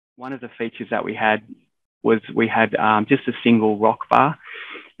One of the features that we had was we had just a single rock bar.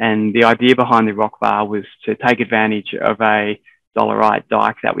 And the idea behind the rock bar was to take advantage of a dolerite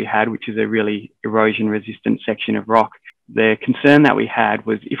dike that we had, which is a really erosion resistant section of rock. The concern that we had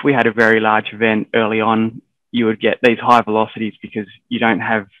was if we had a very large event early on, you would get these high velocities because you don't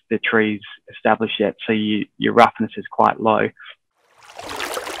have the trees established yet. So your roughness is quite low.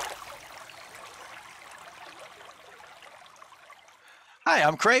 Hi,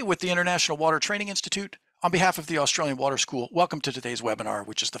 I'm Craig with the International Water Training Institute. On behalf of the Australian Water School, welcome to today's webinar,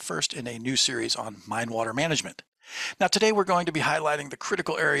 which is the first in a new series on mine water management. Now, today we're going to be highlighting the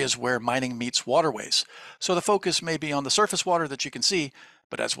critical areas where mining meets waterways. So the focus may be on the surface water that you can see,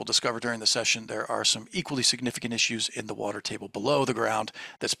 but as we'll discover during the session, there are some equally significant issues in the water table below the ground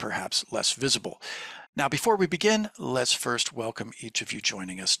that's perhaps less visible. Now, before we begin, let's first welcome each of you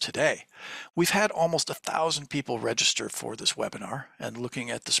joining us today. We've had almost 1,000 people register for this webinar, and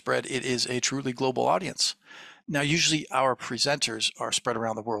looking at the spread, it is a truly global audience. Now, usually our presenters are spread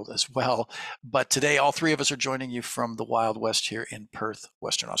around the world as well, but today all three of us are joining you from the Wild West here in Perth,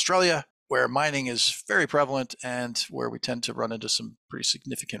 Western Australia, where mining is very prevalent and where we tend to run into some pretty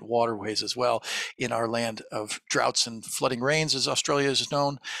significant waterways as well in our land of droughts and flooding rains, as Australia is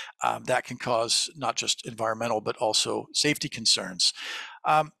known. That can cause not just environmental, but also safety concerns.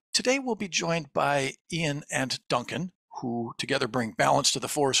 Today we'll be joined by Ian and Duncan, who together bring balance to the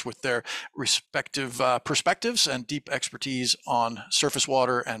force with their respective perspectives and deep expertise on surface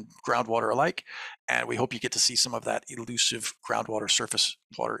water and groundwater alike. And we hope you get to see some of that elusive groundwater surface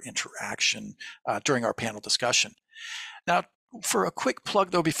water interaction during our panel discussion. Now, for a quick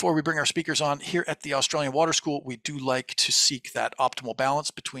plug, though, before we bring our speakers on, here at the Australian Water School, we do like to seek that optimal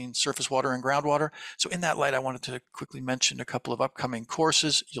balance between surface water and groundwater. So in that light, I wanted to quickly mention a couple of upcoming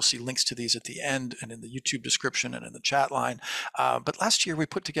courses. You'll see links to these at the end and in the YouTube description and in the chat line. But last year, we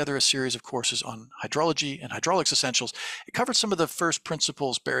put together a series of courses on hydrology and hydraulics essentials. It covered some of the first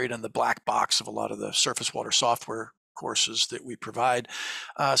principles buried in the black box of a lot of the surface water software courses that we provide.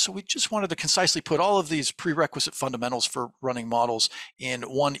 So we just wanted to concisely put all of these prerequisite fundamentals for running models in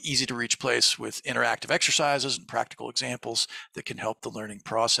one easy to reach place with interactive exercises and practical examples that can help the learning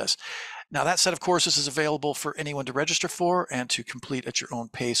process. Now, that set of courses is available for anyone to register for and to complete at your own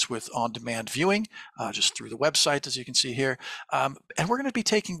pace with on-demand viewing, just through the website, as you can see here. And we're going to be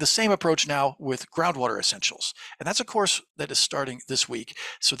taking the same approach now with groundwater essentials. And that's a course that is starting this week.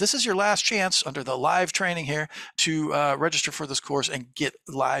 So this is your last chance under the live training here to register for this course and get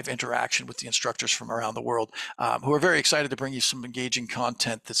live interaction with the instructors from around the world, who are very excited to bring you some engaging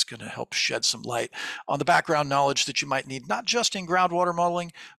content that's going to help shed some light on the background knowledge that you might need, not just in groundwater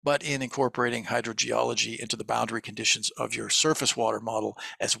modeling, but in incorporating hydrogeology into the boundary conditions of your surface water model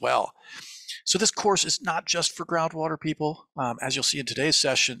as well. So this course is not just for groundwater people. As you'll see in today's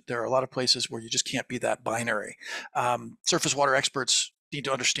session, there are a lot of places where you just can't be that binary. Surface water experts need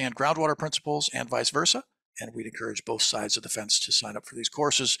to understand groundwater principles and vice versa. And we'd encourage both sides of the fence to sign up for these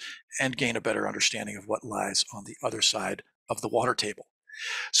courses and gain a better understanding of what lies on the other side of the water table.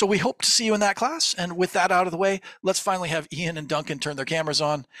 So we hope to see you in that class. And with that out of the way, let's finally have Ian and Duncan turn their cameras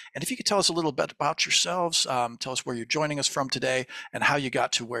on. And if you could tell us a little bit about yourselves, tell us where you're joining us from today and how you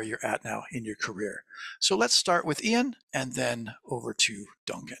got to where you're at now in your career. So let's start with Ian and then over to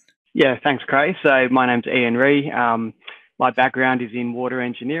Duncan. Yeah, thanks, Craig. So my name's Ian Ree. My background is in water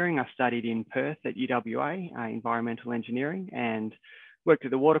engineering. I studied in Perth at UWA, environmental engineering, and worked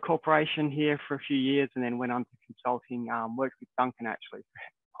at the Water Corporation here for a few years and then went on to consulting, worked with Duncan actually for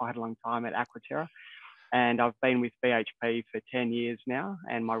quite a long time at Aquifers. And I've been with BHP for 10 years now,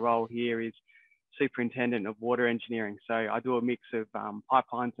 and my role here is Superintendent of Water Engineering. So I do a mix of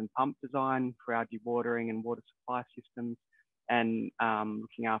pipelines and pump design for our dewatering and water supply systems, and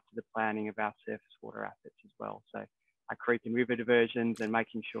looking after the planning of our surface water assets as well. So our creek and river diversions and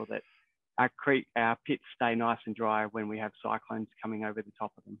making sure that our pits stay nice and dry when we have cyclones coming over the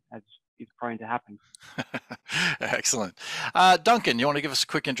top of them, as is prone to happen. Excellent. Duncan, you want to give us a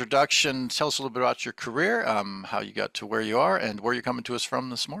quick introduction? Tell us a little bit about your career, how you got to where you are, and where you're coming to us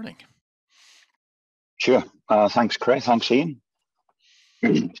from this morning. Sure. Thanks, Craig. Thanks, Ian.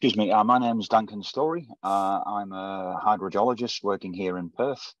 Excuse me. My name is Duncan Story. I'm a hydrogeologist working here in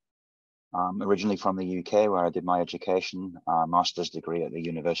Perth. Originally from the UK, where I did my education, master's degree at the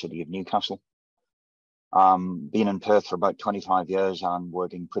University of Newcastle. Been in Perth for about 25 years and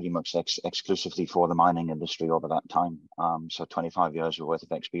working pretty much exclusively for the mining industry over that time. So 25 years worth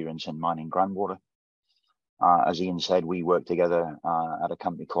of experience in mining groundwater. As Ian said, we worked together at a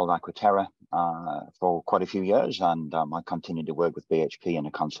company called Aquiterra for quite a few years, and I continued to work with BHP in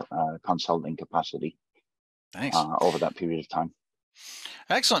a consulting capacity over that period of time.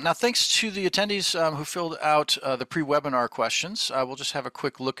 Excellent. Now, thanks to the attendees who filled out the pre-webinar questions. We'll just have a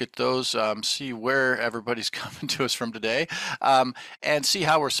quick look at those, see where everybody's coming to us from today, and see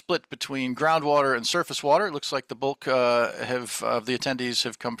how we're split between groundwater and surface water. It looks like the bulk of the attendees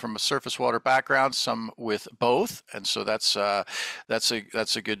have come from a surface water background, some with both, and so that's a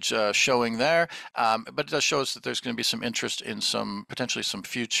good showing there. But it does show us that there's going to be some interest in potentially some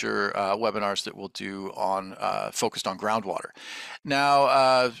future webinars that we'll do on focused on groundwater. Now,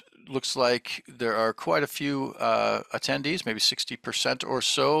 looks like there are quite a few attendees, maybe 60% or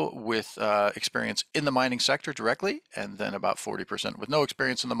so, with experience in the mining sector directly, and then about 40% with no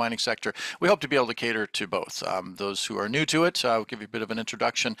experience in the mining sector. We hope to be able to cater to both. Those who are new to it, we'll give you a bit of an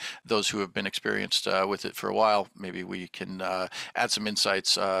introduction. Those who have been experienced with it for a while, maybe we can add some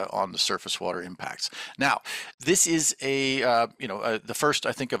insights on the surface water impacts. Now, this is the first,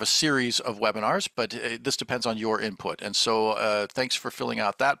 I think, of a series of webinars, but this depends on your input. And so thanks for filling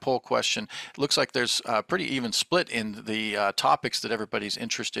out that poll question. It looks like there's a pretty even split in the topics that everybody's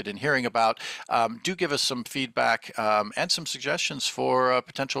interested in hearing about. Do give us some feedback and some suggestions for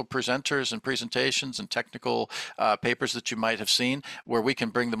potential presenters and presentations and technical papers that you might have seen, where we can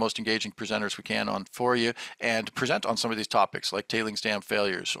bring the most engaging presenters we can on for you and present on some of these topics like tailings dam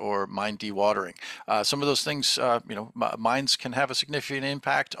failures or mine dewatering. Some of those things, mines can have a significant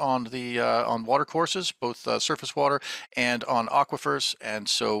impact on the water courses, both surface water and on aquifers, and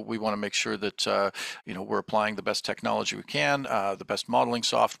so we want to make sure that we're applying the best technology we can, the best modeling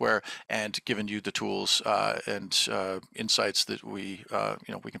software, and giving you the tools and insights that we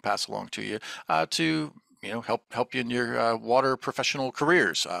can pass along to you to help you in your water professional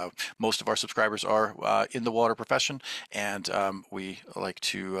careers. Most of our subscribers are in the water profession, and we like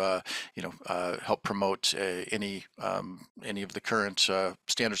to help promote any of the current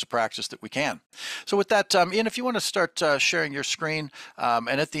standards of practice that we can. So with that, Ian, if you want to start sharing your screen, and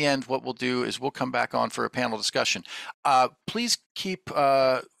at the end, what we'll do is we'll come back on for a panel discussion. Please keep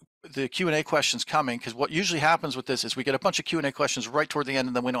the Q&A questions coming, because what usually happens with this is we get a bunch of Q&A questions right toward the end,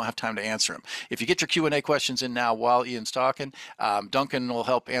 and then we don't have time to answer them. If you get your Q&A questions in now while Ian's talking, Duncan will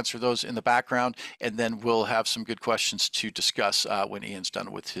help answer those in the background, and then we'll have some good questions to discuss when Ian's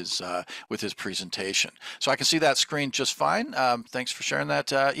done with his presentation. So I can see that screen just fine. Thanks for sharing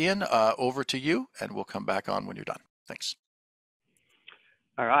that, Ian. Over to you, and we'll come back on when you're done. Thanks.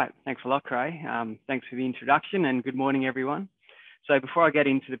 All right. Thanks a lot, Cray. Thanks for the introduction, and good morning, everyone. So before I get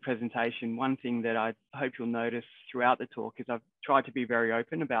into the presentation, one thing that I hope you'll notice throughout the talk is I've tried to be very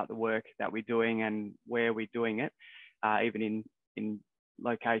open about the work that we're doing and where we're doing it. Even in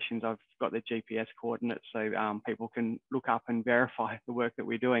locations, I've got the GPS coordinates so people can look up and verify the work that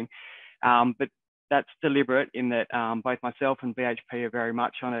we're doing. But that's deliberate in that both myself and BHP are very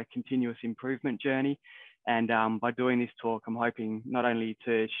much on a continuous improvement journey. And by doing this talk, I'm hoping not only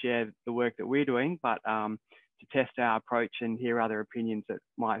to share the work that we're doing, but to test our approach and hear other opinions that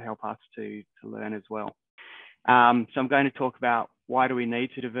might help us to learn as well. So I'm going to talk about why do we need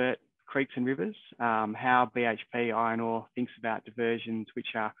to divert creeks and rivers, how BHP Iron Ore thinks about diversions which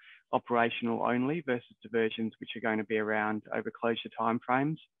are operational only versus diversions which are going to be around over closure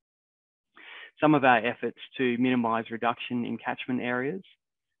timeframes, some of our efforts to minimise reduction in catchment areas,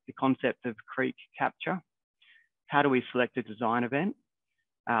 the concept of creek capture, how do we select a design event,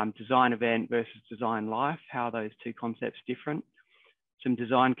 design event versus design life, how those two concepts different, some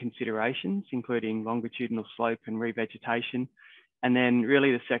design considerations, including longitudinal slope and revegetation. And then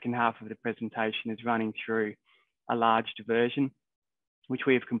really the second half of the presentation is running through a large diversion, which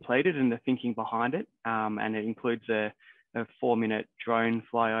we have completed and the thinking behind it. And it includes a 4-minute drone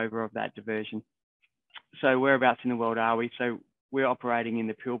flyover of that diversion. So whereabouts in the world are we? So we're operating in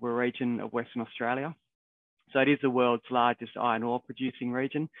the Pilbara region of Western Australia. So it is the world's largest iron ore producing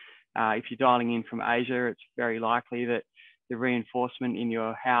region. If you're dialing in from Asia, it's very likely that the reinforcement in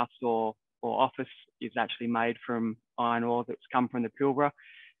your house or office is actually made from iron ore that's come from the Pilbara.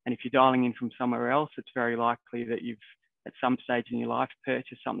 And if you're dialing in from somewhere else, it's very likely that you've at some stage in your life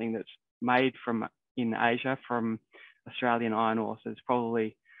purchased something that's made in Asia from Australian iron ore. So there's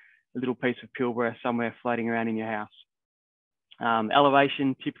probably a little piece of Pilbara somewhere floating around in your house.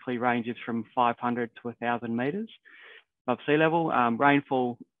 Elevation typically ranges from 500 to 1,000 metres above sea level.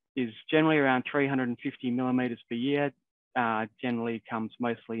 Rainfall is generally around 350 millimetres per year. Generally comes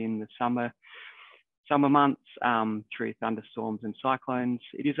mostly in the summer months through thunderstorms and cyclones.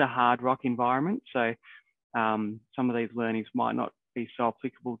 It is a hard rock environment, so some of these learnings might not be so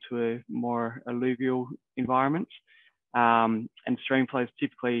applicable to a more alluvial environments. And stream flow is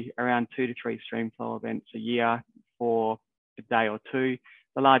typically around 2 to 3 stream flow events a year for a day or two.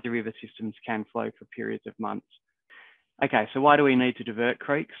 The larger river systems can flow for periods of months. Okay, so why do we need to divert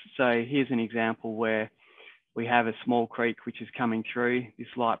creeks? So here's an example where we have a small creek which is coming through. This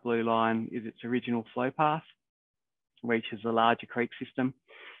light blue line is its original flow path, reaches the larger creek system.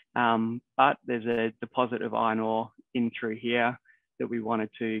 But there's a deposit of iron ore in through here that we wanted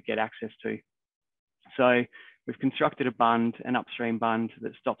to get access to. So we've constructed a bund, an upstream bund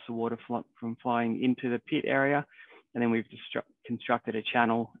that stops the water from flowing into the pit area. And then we've constructed a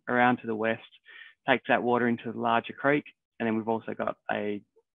channel around to the west, takes that water into the larger creek. And then we've also got a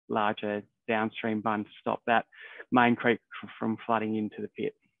larger downstream bund to stop that main creek from flooding into the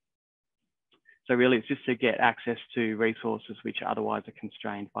pit. So really it's just to get access to resources which otherwise are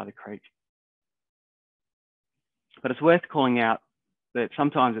constrained by the creek. But it's worth calling out that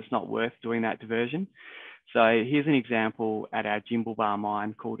sometimes it's not worth doing that diversion. So here's an example at our Jimble Bar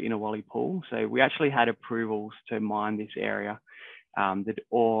mine called Inawali Pool. So we actually had approvals to mine this area. The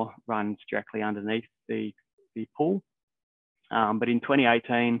ore runs directly underneath the pool. But in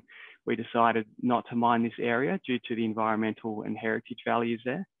 2018, we decided not to mine this area due to the environmental and heritage values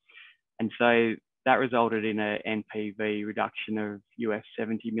there. And so that resulted in an NPV reduction of US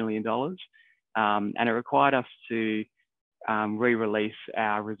 $70 million. And it required us to re-release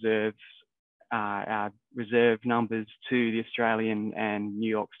our reserve numbers to the Australian and New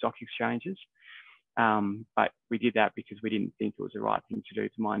York stock exchanges. But we did that because we didn't think it was the right thing to do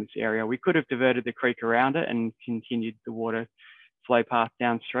to mine this area. We could have diverted the creek around it and continued the water flow path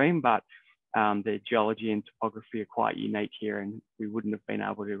downstream, but the geology and topography are quite unique here, and we wouldn't have been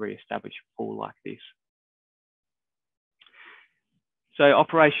able to re-establish a pool like this. So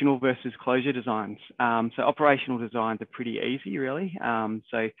operational versus closure designs. So operational designs are pretty easy, really.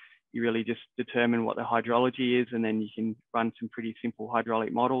 So you really just determine what the hydrology is, and then you can run some pretty simple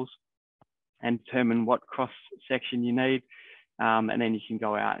hydraulic models and determine what cross section you need. And then you can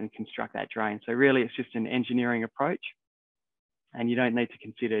go out and construct that drain. So really it's just an engineering approach, and you don't need to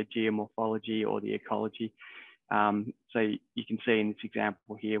consider geomorphology or the ecology. So you can see in this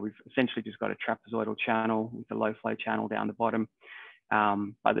example here, we've essentially just got a trapezoidal channel with a low flow channel down the bottom.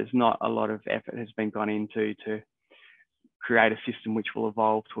 But there's not a lot of effort has been gone into to create a system which will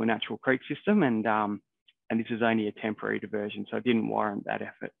evolve to a natural creek system. And this is only a temporary diversion, so it didn't warrant that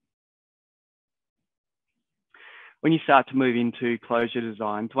effort. When you start to move into closure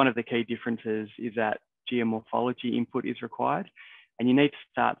designs, one of the key differences is that geomorphology input is required, and you need to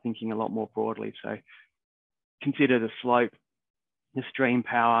start thinking a lot more broadly. So consider the slope, the stream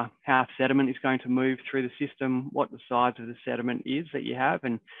power, how sediment is going to move through the system, what the size of the sediment is that you have,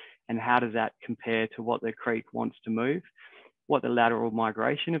 and how does that compare to what the creek wants to move, what the lateral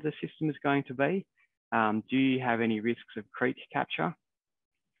migration of the system is going to be, do you have any risks of creek capture,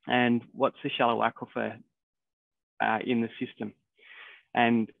 and what's the shallow aquifer in the system.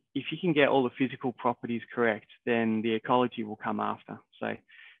 And if you can get all the physical properties correct, then the ecology will come after. So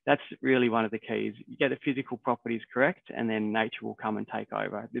that's really one of the keys. You get the physical properties correct, and then nature will come and take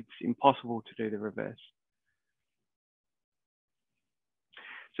over. It's impossible to do the reverse.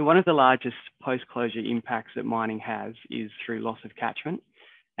 So one of the largest post-closure impacts that mining has is through loss of catchment.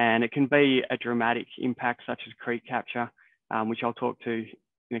 And it can be a dramatic impact such as creek capture, which I'll talk to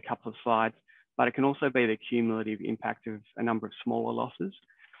in a couple of slides, but it can also be the cumulative impact of a number of smaller losses.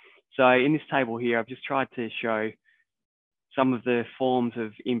 So in this table here, I've just tried to show some of the forms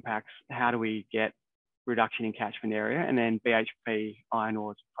of impacts. How do we get reduction in catchment area, and then BHP iron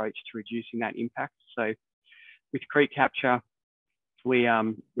ore's approach to reducing that impact. So with creek capture, we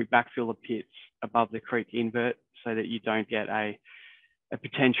backfill the pits above the creek invert so that you don't get a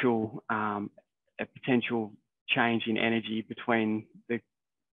potential change in energy between the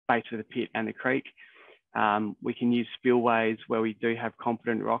base of the pit and the creek. We can use spillways where we do have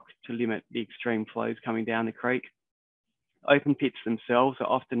competent rock to limit the extreme flows coming down the creek. Open pits themselves are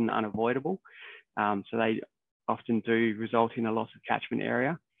often unavoidable, so they often do result in a loss of catchment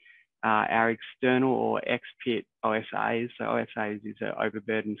area. Our external or ex-pit OSAs, so OSAs is an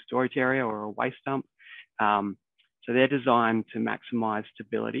overburden storage area or a waste dump. So they're designed to maximise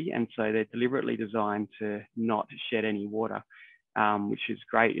stability, and so they're deliberately designed to not shed any water, which is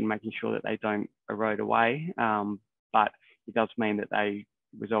great in making sure that they don't erode away, but it does mean that they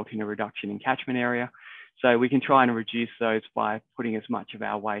result in a reduction in catchment area. So we can try and reduce those by putting as much of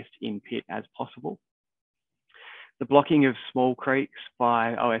our waste in pit as possible. The blocking of small creeks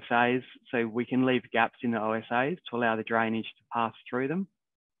by OSAs, so we can leave gaps in the OSAs to allow the drainage to pass through them.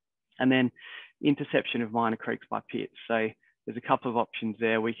 And then interception of minor creeks by pits. So there's a couple of options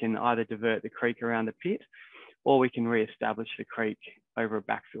there. We can either divert the creek around the pit, or we can re-establish the creek over a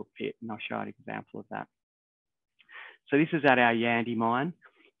backfill pit, and I'll show an example of that. So this is at our Yandi mine,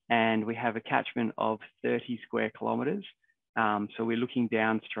 and we have a catchment of 30 square kilometres. So we're looking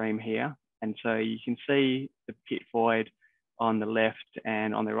downstream here, and so you can see the pit void on the left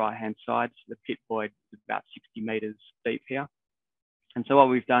and on the right-hand side. So the pit void is about 60 metres deep here. And so what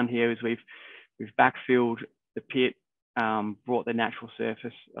we've done here is we've backfilled the pit, brought the natural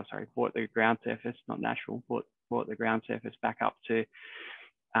surface, brought the ground surface, not natural, brought the ground surface back up to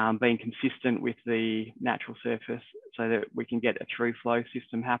being consistent with the natural surface so that we can get a true flow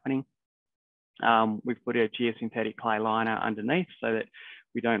system happening. We've put a geosynthetic clay liner underneath so that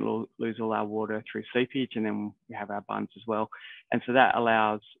we don't lose all our water through seepage, and then we have our bunds as well. And so that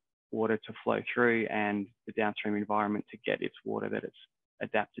allows water to flow through and the downstream environment to get its water that it's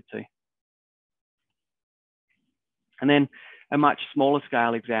adapted to. And then a much smaller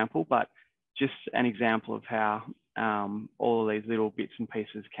scale example, but just an example of how all of these little bits and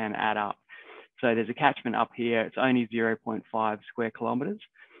pieces can add up. So there's a catchment up here. It's only 0.5 square kilometres.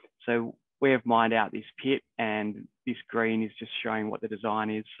 So we have mined out this pit, and this green is just showing what the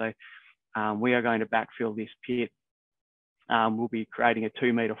design is. So we are going to backfill this pit. We'll be creating a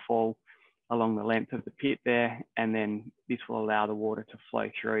 2-metre fall along the length of the pit there, and then this will allow the water to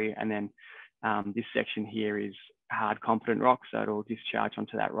flow through. And then this section here is hard competent rock, so it'll discharge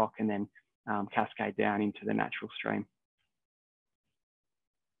onto that rock and then cascade down into the natural stream.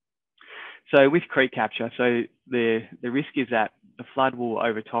 So with creek capture, so the risk is that the flood will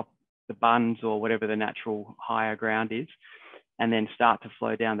overtop the bunds or whatever the natural higher ground is, and then start to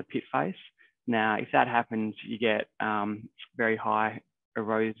flow down the pit face. Now, if that happens, you get very high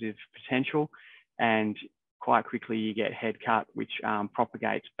erosive potential, and quite quickly you get head cut, which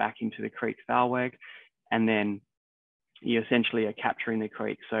propagates back into the creek thalweg, and then you essentially are capturing the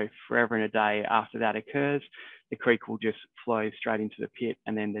creek. So forever and a day after that occurs, the creek will just flow straight into the pit,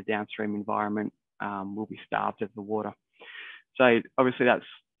 and then the downstream environment will be starved of the water. So obviously that's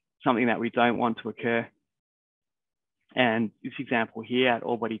something that we don't want to occur. And this example here at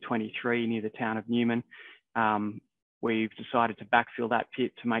Orebody 23 near the town of Newman, we've decided to backfill that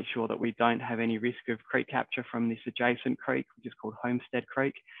pit to make sure that we don't have any risk of creek capture from this adjacent creek, which is called Homestead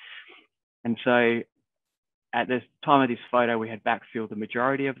Creek. And so at the time of this photo, we had backfilled the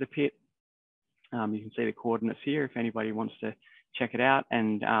majority of the pit. You can see the coordinates here if anybody wants to check it out.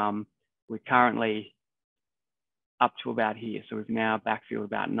 And we're currently up to about here. So we've now backfilled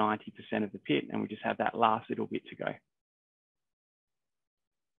about 90% of the pit, and we just have that last little bit to go.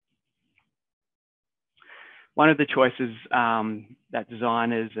 One of the choices that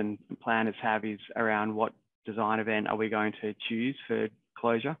designers and planners have is around what design event are we going to choose for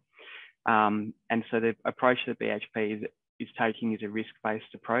closure. And so the approach that BHP is taking is a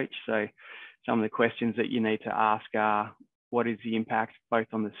risk-based approach. So some of the questions that you need to ask are, what is the impact both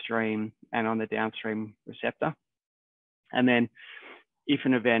on the stream and on the downstream receptor? And then if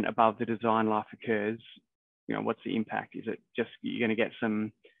an event above the design life occurs, what's the impact? Is it just you're going to get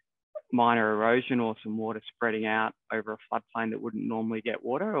some minor erosion or some water spreading out over a floodplain that wouldn't normally get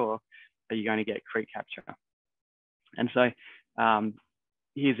water, or are you going to get creek capture? And so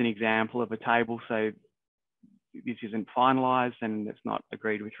here's an example of a table. So this isn't finalised and it's not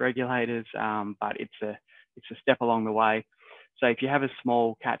agreed with regulators, but it's a step along the way. So if you have a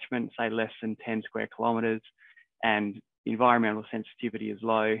small catchment, say less than 10 square kilometres, and the environmental sensitivity is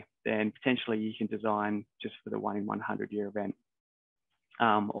low, then potentially you can design just for the 1 in 100 year event.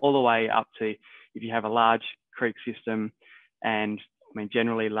 All the way up to if you have a large creek system, and I mean,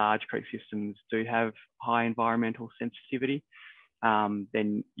 generally large creek systems do have high environmental sensitivity,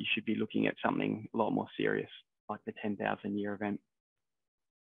 then you should be looking at something a lot more serious, like the 10,000 year event.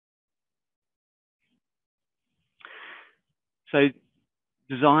 So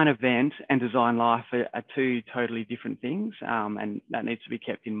design event and design life are two totally different things, and that needs to be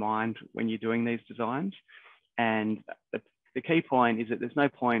kept in mind when you're doing these designs. And the key point is that there's no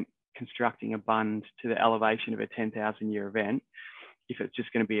point constructing a bund to the elevation of a 10,000 year event if it's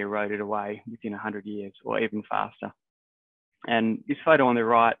just going to be eroded away within 100 years or even faster. And this photo on the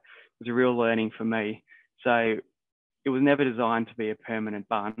right was a real learning for me. So it was never designed to be a permanent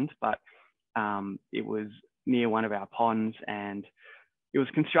bund, but it was near one of our ponds, and it was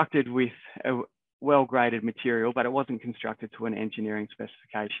constructed with a well-graded material, but it wasn't constructed to an engineering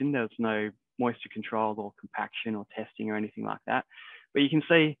specification. There was no moisture control or compaction or testing or anything like that. But you can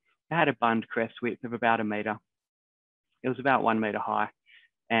see it had a bund crest width of about 1 metre. It was about 1 metre high,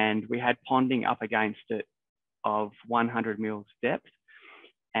 and we had ponding up against it of 100 mils depth.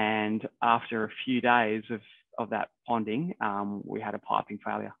 And after a few days of that ponding, we had a piping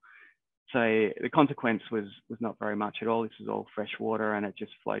failure. So the consequence was not very much at all. This is all fresh water, and it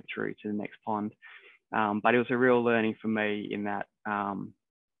just flowed through to the next pond. But it was a real learning for me in that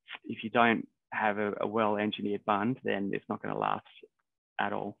if you don't have a well-engineered bund, then it's not going to last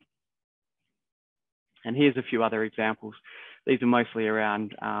at all. And here's a few other examples. These are mostly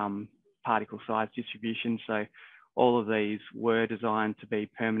around particle size distribution. So all of these were designed to be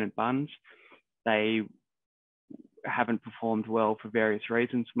permanent bunds. They haven't performed well for various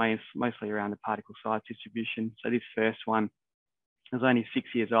reasons, mostly around the particle size distribution. So this first one was only 6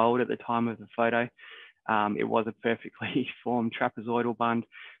 years old at the time of the photo. It was a perfectly formed trapezoidal bund,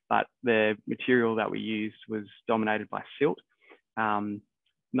 but the material that we used was dominated by silt,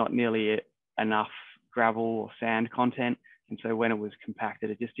 not nearly enough gravel or sand content. And so when it was compacted,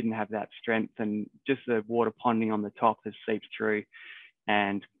 it just didn't have that strength, and just the water ponding on the top has seeped through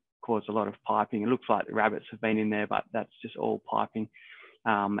and caused a lot of piping. It looks like the rabbits have been in there, but that's just all piping.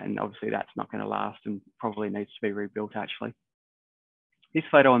 And obviously that's not going to last and probably needs to be rebuilt actually. This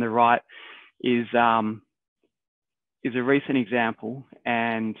photo on the right is a recent example,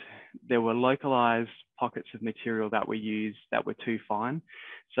 and there were localized pockets of material that we used that were too fine.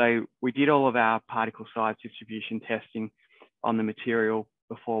 So we did all of our particle size distribution testing on the material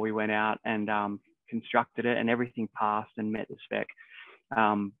before we went out and constructed it, and everything passed and met the spec.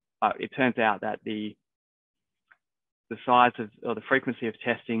 But it turns out that the size of, or the frequency of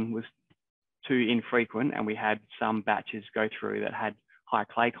testing was too infrequent, and we had some batches go through that had high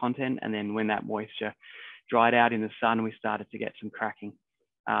clay content, and then when that moisture dried out in the sun, we started to get some cracking.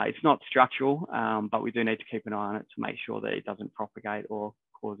 It's not structural, but we do need to keep an eye on it to make sure that it doesn't propagate or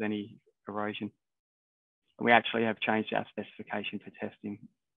cause any erosion. And we actually have changed our specification for testing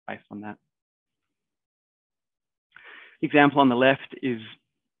based on that. Example on the left is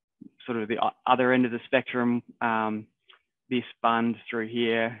sort of the other end of the spectrum. This bund through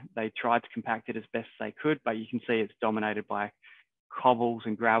here, they tried to compact it as best they could, but you can see it's dominated by cobbles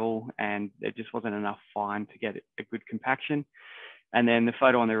and gravel, and there just wasn't enough fine to get a good compaction. And then the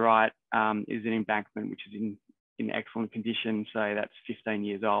photo on the right is an embankment which is in excellent condition. So that's 15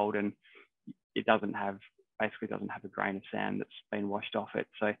 years old, and it basically doesn't have a grain of sand that's been washed off it.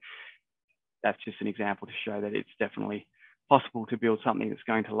 So that's just an example to show that it's definitely possible to build something that's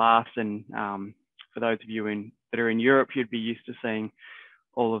going to last. And for those of you that are in Europe, you'd be used to seeing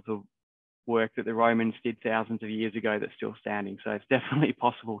all of the work that the Romans did thousands of years ago that's still standing. So it's definitely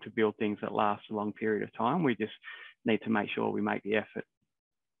possible to build things that last a long period of time. We just need to make sure we make the effort.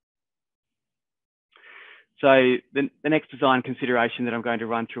 So the next design consideration that I'm going to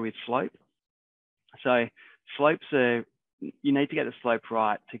run through is slope. So slopes are, you need to get the slope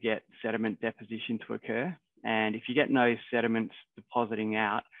right to get sediment deposition to occur. And if you get no sediments depositing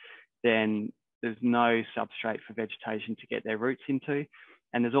out, then there's no substrate for vegetation to get their roots into.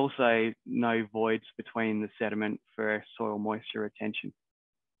 And there's also no voids between the sediment for soil moisture retention.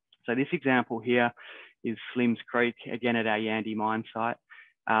 So this example here is Slims Creek, again at our Yandi mine site.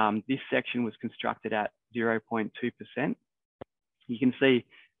 This section was constructed at 0.2%. You can see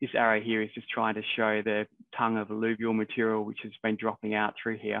this arrow here is just trying to show the tongue of alluvial material which has been dropping out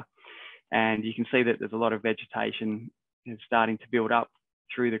through here. And you can see that there's a lot of vegetation starting to build up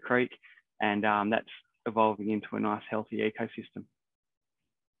through the creek, and that's evolving into a nice healthy ecosystem.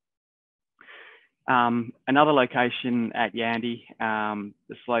 Another location at Yandi,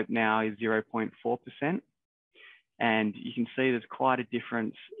 the slope now is 0.4%. And you can see there's quite a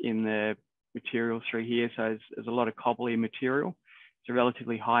difference in the material through here. So there's a lot of cobbly material. It's a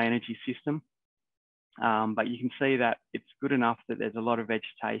relatively high energy system. But you can see that it's good enough that there's a lot of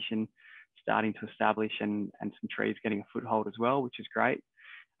vegetation starting to establish and some trees getting a foothold as well, which is great.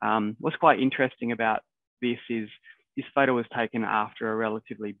 What's quite interesting about this is this photo was taken after a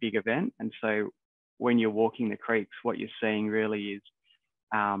relatively big event. And so when you're walking the creeks, what you're seeing really is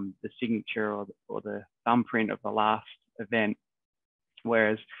the signature or the thumbprint of the last event.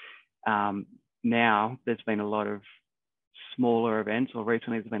 Whereas now there's been a lot of smaller events, or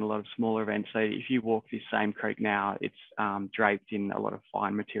recently there's been a lot of smaller events. So if you walk this same creek now, it's draped in a lot of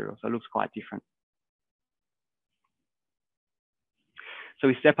fine material. So it looks quite different. So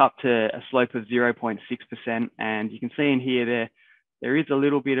we step up to a slope of 0.6%, and you can see in here there is a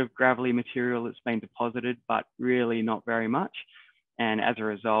little bit of gravelly material that's been deposited, but really not very much. And as a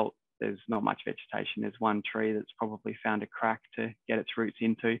result, there's not much vegetation. There's one tree that's probably found a crack to get its roots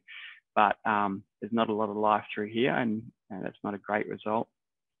into, but there's not a lot of life through here, and that's not a great result.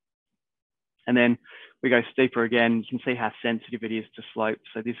 And then we go steeper again. You can see how sensitive it is to slope.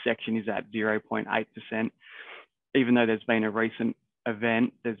 So this section is at 0.8%. Even though there's been a recent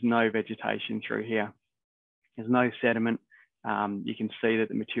event, there's no vegetation through here. There's no sediment. You can see that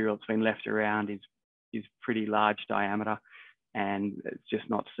the material that's been left around is pretty large diameter, and it's just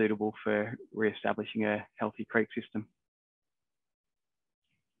not suitable for re-establishing a healthy creek system.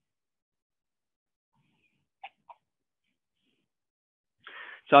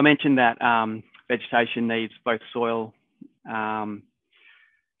 So I mentioned that vegetation needs both soil and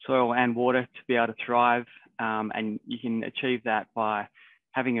water to be able to thrive, and you can achieve that by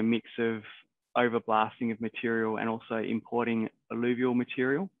having a mix of overblasting of material and also importing alluvial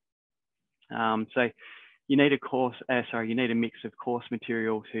material. So you need you need a mix of coarse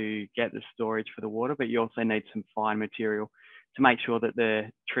material to get the storage for the water, but you also need some fine material to make sure that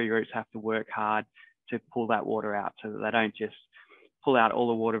the tree roots have to work hard to pull that water out, so that they don't just pull out all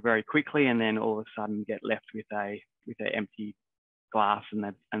the water very quickly and then all of a sudden get left with an empty glass and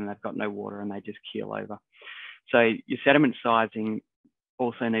they've got no water and they just keel over. So your sediment sizing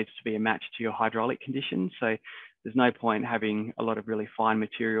also needs to be a match to your hydraulic conditions. So there's no point having a lot of really fine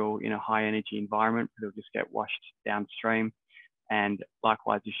material in a high energy environment, because it'll just get washed downstream. And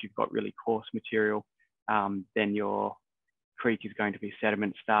likewise, if you've got really coarse material, then your creek is going to be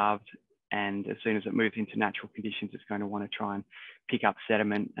sediment starved. And as soon as it moves into natural conditions, it's going to want to try and pick up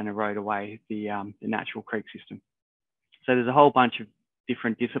sediment and erode away the natural creek system. So there's a whole bunch of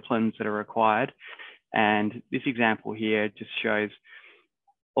different disciplines that are required. And this example here just shows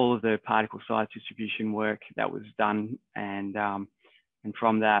all of the particle size distribution work that was done. And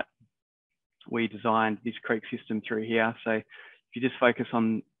from that, we designed this creek system through here. So if you just focus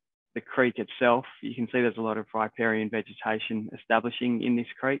on the creek itself, you can see there's a lot of riparian vegetation establishing in this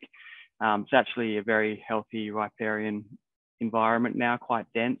creek. It's actually a very healthy riparian environment now, quite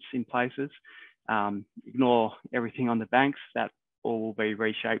dense in places. Ignore everything on the banks, that all will be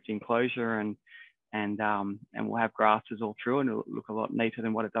reshaped enclosure and we'll have grasses all through, and it'll look a lot neater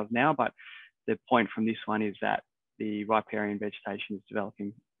than what it does now. But the point from this one is that the riparian vegetation is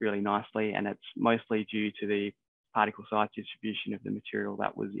developing really nicely, and it's mostly due to the particle size distribution of the material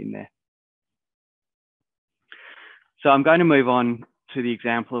that was in there. So I'm going to move on to the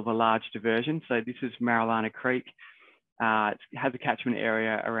example of a large diversion. So this is Marillana Creek. It has a catchment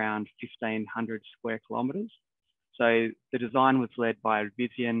area around 1,500 square kilometres. So the design was led by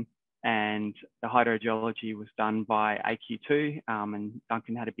Vision, and the hydrogeology was done by AQ2, and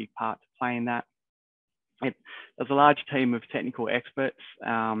Duncan had a big part to play in that. There's a large team of technical experts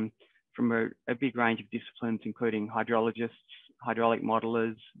from a big range of disciplines, including hydrologists, hydraulic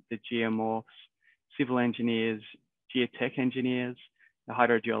modelers, the geomorphs, civil engineers, geotech engineers, the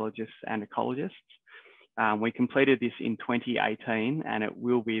hydrogeologists and ecologists. We completed this in 2018, and it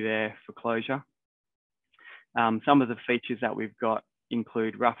will be there for closure. Some of the features that we've got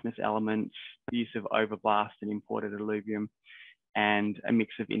include roughness elements, the use of overblast and imported alluvium, and a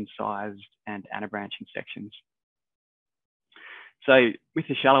mix of incised and anabranching sections. So with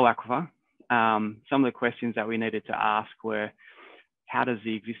the shallow aquifer, some of the questions that we needed to ask were, how does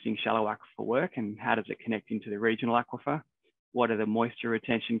the existing shallow aquifer work, and how does it connect into the regional aquifer? What are the moisture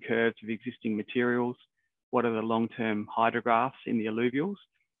retention curves of existing materials? What are the long-term hydrographs in the alluvials,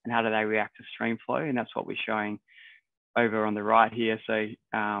 and how do they react to stream flow? And that's what we're showing over on the right here. So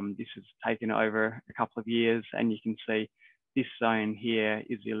this is taken over a couple of years, and you can see this zone here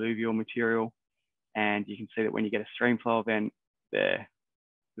is the alluvial material. And you can see that when you get a stream flow event, the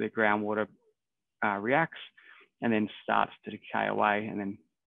groundwater reacts and then starts to decay away and then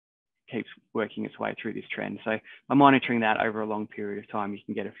keeps working its way through this trend. So by monitoring that over a long period of time, you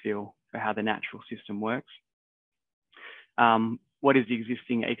can get a feel for how the natural system works. What is the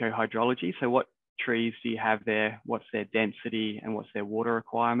existing eco-hydrology? So what trees do you have there? What's their density and what's their water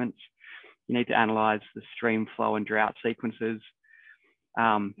requirements? You need to analyze the stream flow and drought sequences.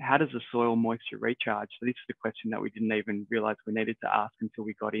 How does the soil moisture recharge? So this is the question that we didn't even realize we needed to ask until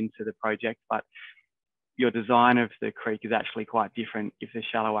we got into the project, but your design of the creek is actually quite different if the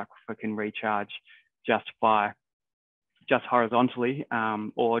shallow aquifer can recharge just horizontally,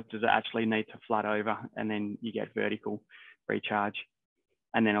 or does it actually need to flood over and then you get vertical recharge?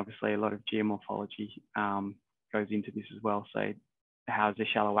 And then obviously a lot of geomorphology goes into this as well. So how is the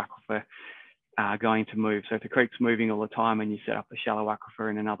shallow aquifer going to move? So if the creek's moving all the time and you set up a shallow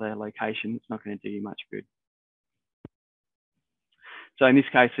aquifer in another location, it's not going to do you much good. So in this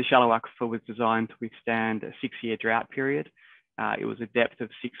case, the shallow aquifer was designed to withstand a 6-year drought period. It was a depth of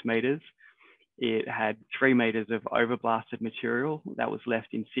 6 meters. It had 3 meters of overblasted material that was left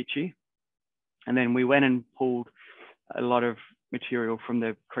in situ. And then we went and pulled a lot of material from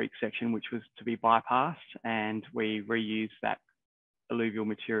the creek section, which was to be bypassed, and we reused that alluvial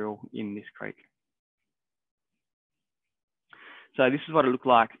material in this creek. So this is what it looked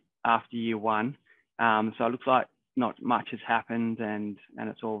like after year 1. So it looks like not much has happened and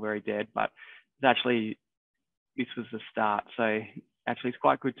it's all very dead, but it's actually, this was the start. So actually it's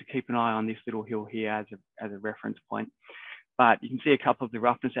quite good to keep an eye on this little hill here as a reference point. But you can see a couple of the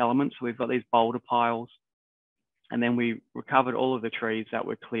roughness elements. So we've got these boulder piles And then we recovered all of the trees that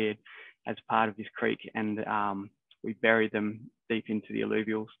were cleared as part of this creek, and we buried them deep into the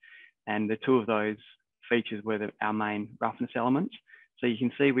alluvials. And the two of those features were our main roughness elements. So you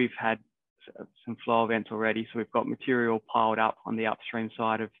can see we've had some flow events already. So we've got material piled up on the upstream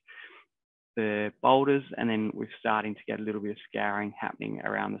side of the boulders, and then we're starting to get a little bit of scouring happening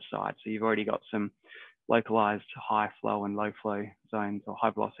around the side. So you've already got some localized high flow and low flow zones, or high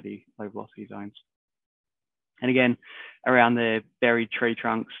velocity, low velocity zones. And again, around the buried tree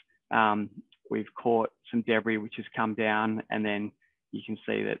trunks, we've caught some debris which has come down, and then you can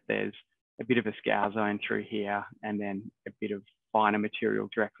see that there's a bit of a scour zone through here, and then a bit of finer material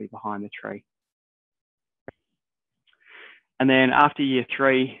directly behind the tree. And then after year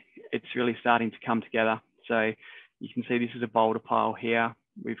 3, it's really starting to come together. So you can see this is a boulder pile here.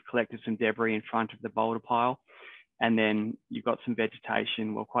 We've collected some debris in front of the boulder pile, and then you've got some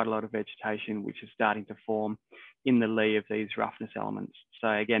vegetation, well, quite a lot of vegetation, which is starting to form in the lee of these roughness elements. So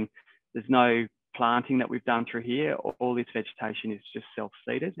again, there's no planting that we've done through here. All this vegetation is just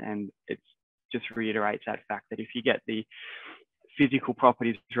self-seeded, and it just reiterates that fact that if you get the physical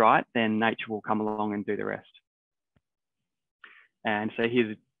properties right, then nature will come along and do the rest. And so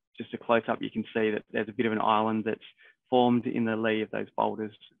here's just a close-up. You can see that there's a bit of an island that's formed in the lee of those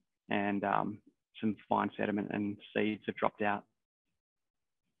boulders, and some fine sediment and seeds have dropped out.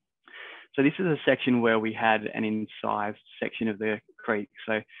 So this is a section where we had an incised section of the creek.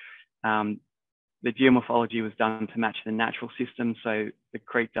 So the geomorphology was done to match the natural system. So the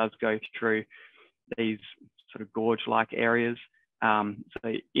creek does go through these sort of gorge-like areas.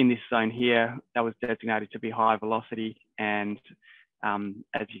 So in this zone here, that was designated to be high velocity, and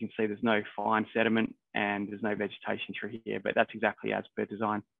as you can see, there's no fine sediment and there's no vegetation through here, but that's exactly as per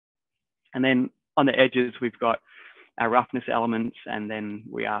design. And then on the edges, we've got our roughness elements, and then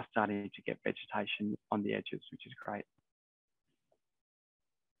we are starting to get vegetation on the edges, which is great.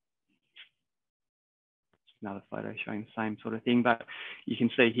 Another photo showing the same sort of thing, but you can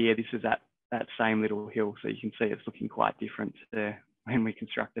see here, this is that same little hill. So you can see it's looking quite different to when we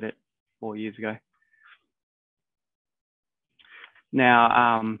constructed it 4 years ago.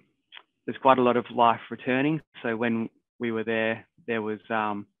 Now, there's quite a lot of life returning. So when we were there, there was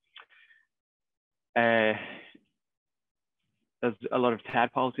a lot of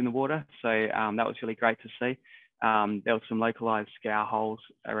tadpoles in the water. So that was really great to see. There was some localized scour holes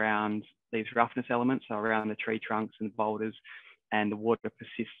around these roughness elements, so around the tree trunks and boulders, and the water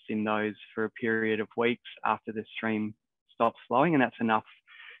persists in those for a period of weeks after the stream stops flowing, and that's enough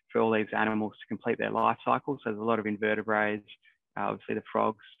for all these animals to complete their life cycle. So there's a lot of invertebrates, obviously the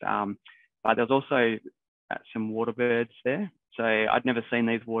frogs, but there's also some water birds there. So I'd never seen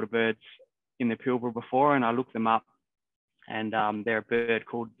these water birds in the Pilbara before, and I looked them up, and they're a bird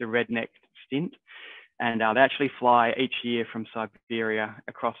called the red-necked stint. And they actually fly each year from Siberia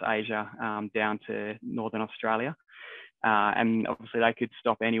across Asia down to Northern Australia. And obviously they could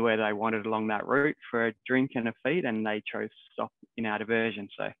stop anywhere they wanted along that route for a drink and a feed, and they chose to stop in our diversion.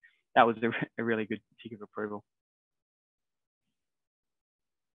 So that was a really good tick of approval.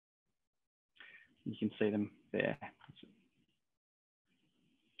 You can see them there.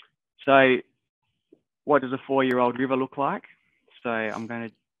 So what does a 4-year-old river look like? So I'm going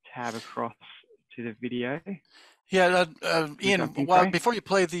to tab across to the video. Yeah, Ian, well, before you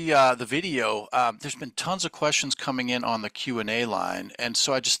play the video, there's been tons of questions coming in on the Q&A line, and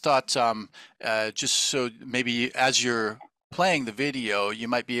so I just thought, just so maybe as you're playing the video, you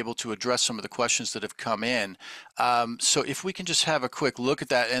might be able to address some of the questions that have come in. So if we can just have a quick look at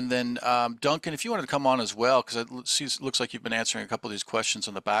that, and then Duncan, if you wanted to come on as well, because it looks like you've been answering a couple of these questions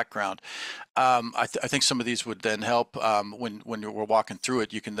in the background. I think some of these would then help when we're walking through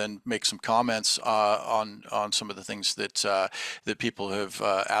it. You can then make some comments on some of the things that that people have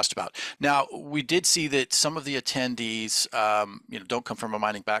asked about. Now, we did see that some of the attendees, don't come from a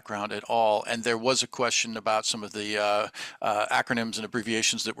mining background at all, and there was a question about some of the acronyms and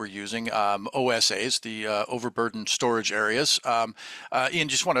abbreviations that we're using. OSAs, the overburden storage areas. Ian,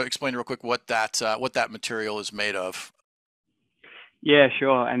 just want to explain real quick what that material is made of. Yeah,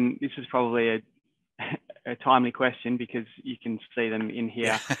 sure. And this is probably a timely question because you can see them in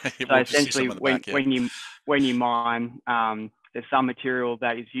here. So essentially, when you mine, there's some material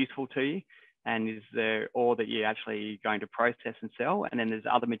that is useful to you and is the ore that you're actually going to process and sell. And then there's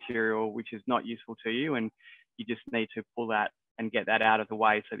other material which is not useful to you, and you just need to pull that and get that out of the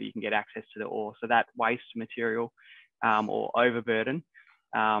way so that you can get access to the ore. So that waste material or overburden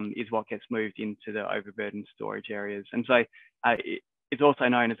is what gets moved into the overburden storage areas. And so it's also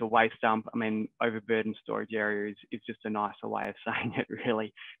known as a waste dump. I mean, overburden storage area is just a nicer way of saying it,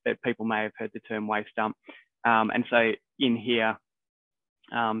 really, that people may have heard the term waste dump. And so in here,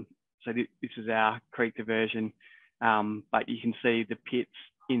 this is our creek diversion, but you can see the pits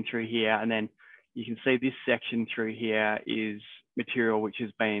in through here, and then you can see this section through here is material which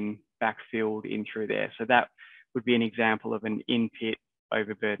has been backfilled in through there. So that would be an example of an in-pit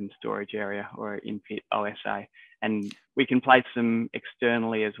overburden storage area or in-pit OSA. And we can place them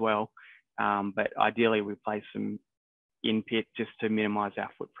externally as well, but ideally we place them in-pit just to minimize our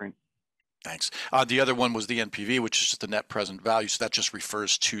footprint. Thanks. The other one was the NPV, which is just the net present value. So that just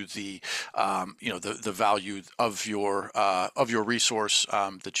refers to the, the value of your resource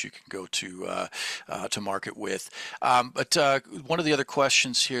that you can go to market with. But one of the other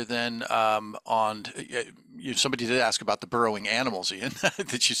questions here then somebody did ask about the burrowing animals, Ian,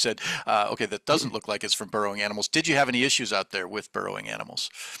 that you said, okay, that doesn't look like it's from burrowing animals. Did you have any issues out there with burrowing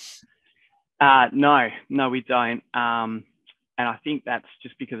animals? No, we don't. And I think that's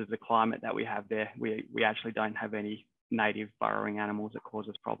just because of the climate that we have there. We actually don't have any native burrowing animals that cause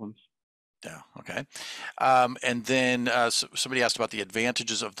us problems. Yeah, okay. And then somebody asked about the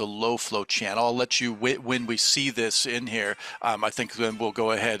advantages of the low flow channel. I'll let you, when we see this in here, I think then we'll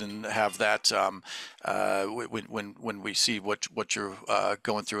go ahead and have that when we see what you're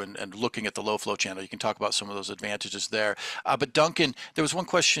going through and looking at the low flow channel, you can talk about some of those advantages there. But Duncan, there was one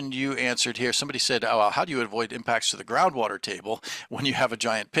question you answered here. Somebody said, oh, how do you avoid impacts to the groundwater table when you have a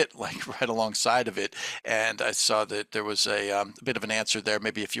giant pit like right alongside of it? And I saw that there was a bit of an answer there.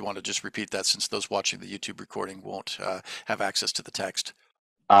 Maybe if you want to just repeat that, since those watching the YouTube recording won't have access to the text.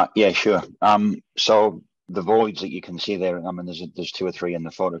 Yeah, sure. So the voids that you can see there, I mean, there's 2 or 3 in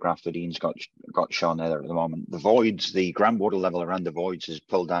the photograph that Ian's got shown there at the moment. The voids, the groundwater level around the voids is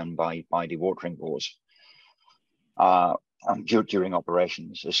pulled down by dewatering bores during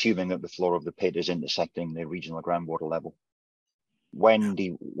operations, assuming that the floor of the pit is intersecting the regional groundwater level.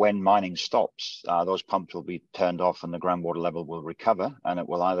 When mining stops, those pumps will be turned off and the groundwater level will recover, and it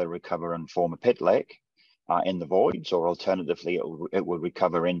will either recover and form a pit lake in the voids, or alternatively it will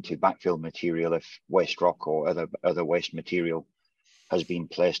recover into backfill material if waste rock or other waste material has been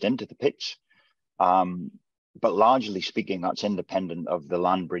placed into the pits. But largely speaking, that's independent of the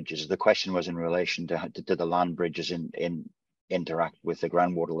land bridges. The question was in relation to the land bridges interact with the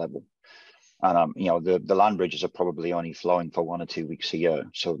groundwater level. And the land bridges are probably only flowing for 1 or 2 weeks a year.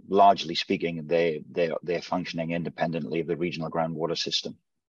 So largely speaking, they're functioning independently of the regional groundwater system.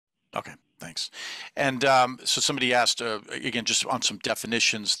 Okay, thanks. And so somebody asked, again, just on some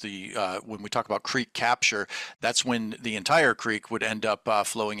definitions, when we talk about creek capture, that's when the entire creek would end up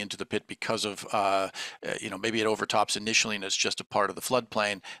flowing into the pit because of, maybe it overtops initially and it's just a part of the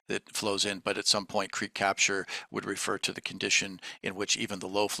floodplain that flows in, but at some point creek capture would refer to the condition in which even the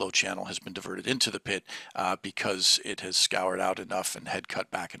low flow channel has been diverted into the pit because it has scoured out enough and head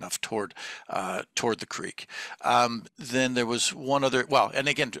cut back enough toward the creek. Then there was one other, and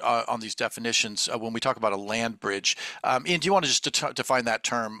again, on these definitions, when we talk about a land bridge, Ian, do you want to just define that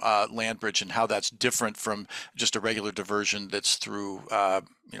term, land bridge, and how that's different from just a regular diversion that's through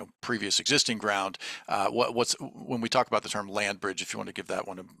previous existing ground? When we talk about the term land bridge, if you want to give that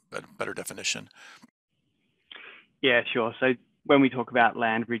one a better definition? Yeah, sure. So when we talk about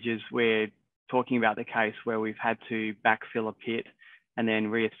land bridges, we're talking about the case where we've had to backfill a pit and then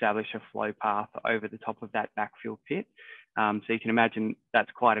re-establish a flow path over the top of that backfill pit. So you can imagine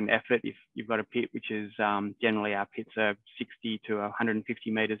that's quite an effort if you've got a pit, which is generally our pits are 60 to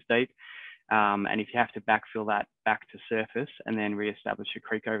 150 meters deep. And if you have to backfill that back to surface and then re-establish a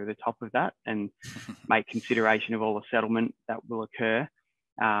creek over the top of that and make consideration of all the settlement that will occur,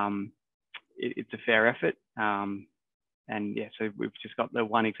 it's a fair effort. And yeah, so we've just got the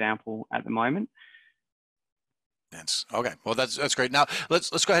one example at the moment. Okay, well that's great. Now let's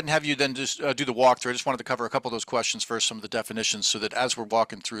go ahead and have you then just do the walkthrough. I just wanted to cover a couple of those questions first, some of the definitions, so that as we're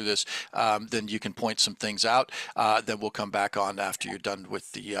walking through this, then you can point some things out. Then we'll come back on after you're done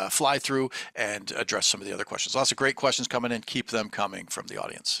with the fly through and address some of the other questions. Lots of great questions coming in. Keep them coming from the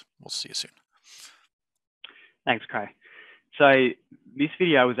audience. We'll see you soon. Thanks, Craig. So this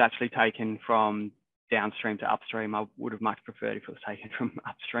video was actually taken from downstream to upstream. I would have much preferred if it was taken from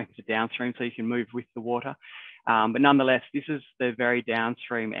upstream to downstream so you can move with the water. But nonetheless, this is the very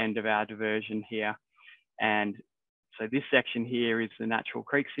downstream end of our diversion here. And so this section here is the natural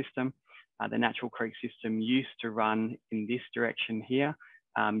creek system. The natural creek system used to run in this direction here.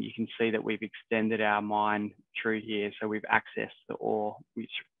 You can see that we've extended our mine through here. So we've accessed the ore which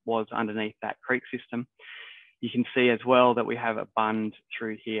was underneath that creek system. You can see as well that we have a bund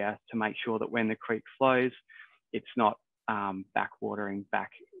through here to make sure that when the creek flows, it's not backwatering back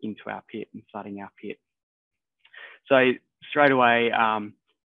into our pit and flooding our pit. So straight away,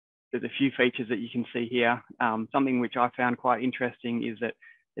 there's a few features that you can see here. Something which I found quite interesting is that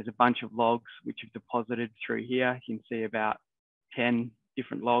there's a bunch of logs which have deposited through here. You can see about 10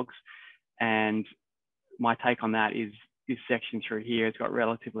 different logs. And my take on that is this section through here has got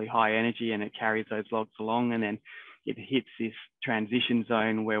relatively high energy and it carries those logs along, and then it hits this transition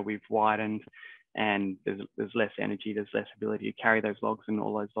zone where we've widened and there's less energy, there's less ability to carry those logs, and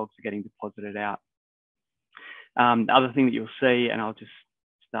all those logs are getting deposited out. The other thing that you'll see, and I'll just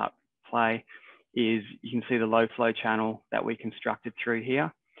start play, is you can see the low flow channel that we constructed through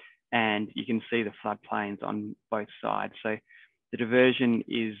here, and you can see the floodplains on both sides. So the diversion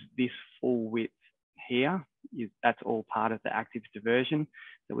is this full width here. That's all part of the active diversion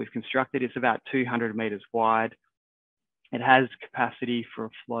that we've constructed. It's about 200 meters wide. It has capacity for a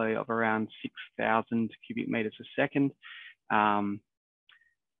flow of around 6,000 cubic meters a second. And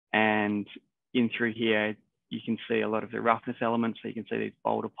in through here, you can see a lot of the roughness elements. So you can see these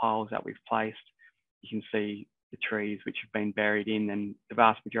boulder piles that we've placed. You can see the trees which have been buried in, and the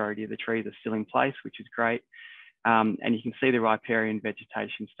vast majority of the trees are still in place, which is great. And you can see the riparian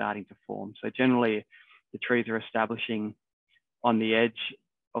vegetation starting to form. So generally, the trees are establishing on the edge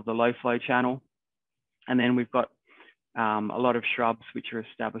of the low flow channel. And then we've got a lot of shrubs which are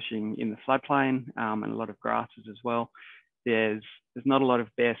establishing in the floodplain, and a lot of grasses as well. There's not a lot of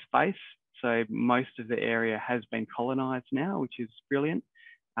bare space. So most of the area has been colonized now, which is brilliant.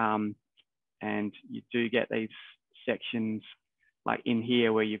 And you do get these sections like in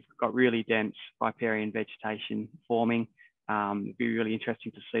here where you've got really dense riparian vegetation forming. It'd be really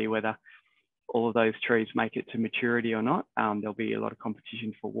interesting to see whether all of those trees make it to maturity or not. There'll be a lot of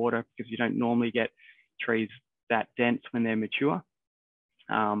competition for water because you don't normally get trees that dense when they're mature.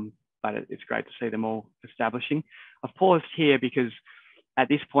 But it's great to see them all establishing. I've paused here because at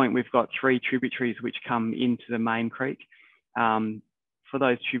this point we've got 3 tributaries which come into the main creek. For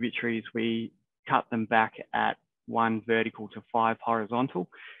those tributaries, we cut them back at 1 vertical to 5 horizontal.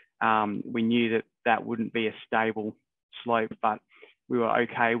 We knew that that wouldn't be a stable slope, but we were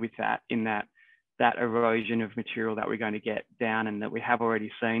okay with that, in that erosion of material that we're going to get down, and that we have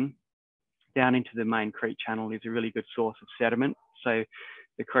already seen down into the main creek channel, is a really good source of sediment. So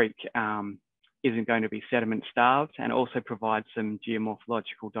the creek isn't going to be sediment starved, and also provides some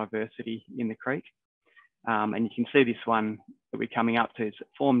geomorphological diversity in the creek. And you can see this one that we're coming up to, it's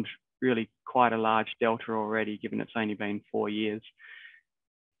formed really quite a large delta already, given it's only been 4 years.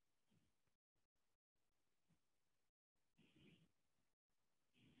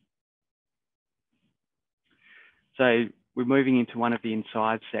 So we're moving into one of the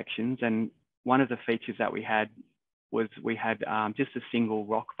inside sections, and one of the features that we had was we had just a single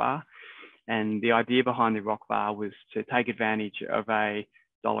rock bar. And the idea behind the rock bar was to take advantage of a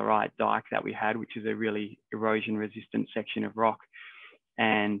dolerite dike that we had, which is a really erosion resistant section of rock.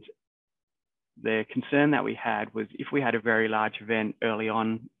 And the concern that we had was if we had a very large event early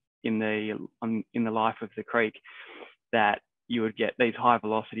on in the life of the creek, that you would get these high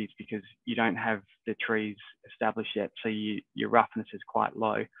velocities because you don't have the trees established yet. So your roughness is quite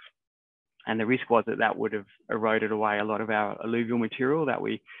low. And the risk was that that would have eroded away a lot of our alluvial material that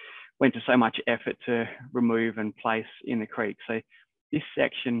we went to so much effort to remove and place in the creek. So this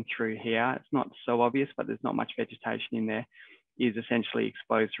section through here, it's not so obvious, but there's not much vegetation in there, is essentially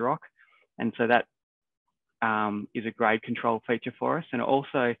exposed rock. And so that is a grade control feature for us. And it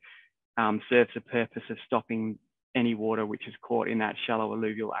also serves the purpose of stopping any water which is caught in that shallow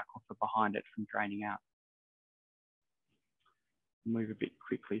alluvial aquifer behind it from draining out. Move a bit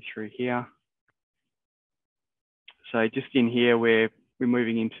quickly through here. So just in here, we're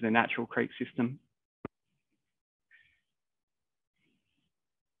moving into the natural creek system.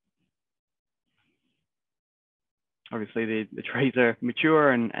 Obviously, the trees are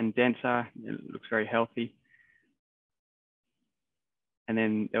mature and denser. It looks very healthy. And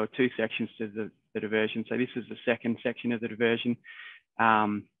then there were 2 sections to the diversion. So this is the second section of the diversion.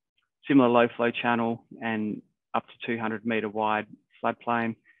 Similar low flow channel and up to 200 meter wide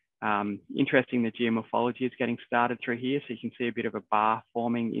floodplain. Interesting, the geomorphology is getting started through here. So you can see a bit of a bar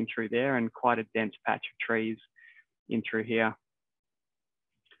forming in through there, and quite a dense patch of trees in through here.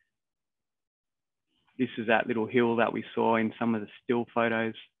 This is that little hill that we saw in some of the still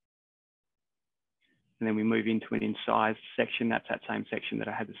photos. And then we move into an incised section. That's that same section that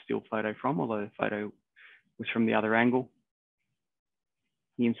I had the still photo from, although the photo was from the other angle.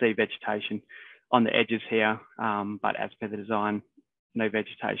 You can see vegetation on the edges here, but as per the design, no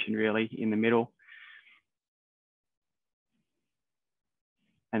vegetation really in the middle.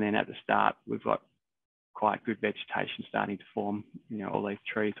 And then at the start, we've got quite good vegetation starting to form. You know, all these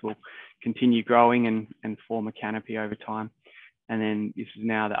trees will continue growing and form a canopy over time. And then this is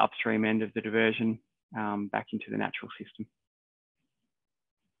now the upstream end of the diversion back into the natural system.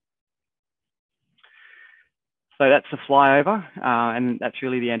 So that's the flyover, and that's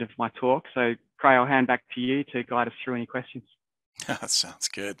really the end of my talk. So Craig, I'll hand back to you to guide us through any questions. That sounds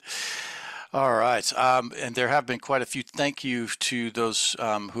good. All right. And there have been quite a few thank you to those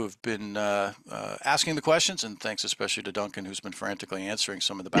who have been asking the questions, and thanks especially to Duncan, who's been frantically answering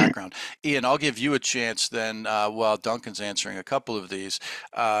some in the background. Ian, I'll give you a chance then, while Duncan's answering a couple of these,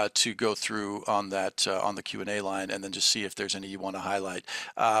 to go through on that on the Q&A line, and then just see if there's any you want to highlight.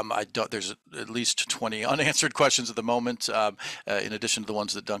 There's at least 20 unanswered questions at the moment, in addition to the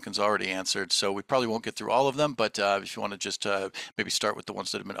ones that Duncan's already answered. So we probably won't get through all of them, but if you want to just maybe start with the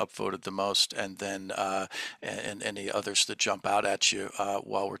ones that have been upvoted the most, and then and any others that jump out at you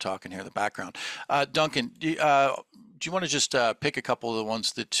while we're talking here in the background. Duncan, do you want to just pick a couple of the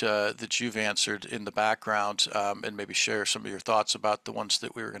ones that that you've answered in the background, and maybe share some of your thoughts about the ones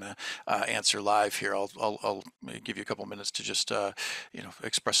that we were going to answer live here? I'll give you a couple of minutes to just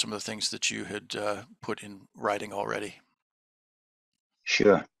express some of the things that you had put in writing already.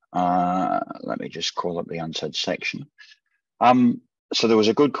 Sure. Let me just call up the answered section. So there was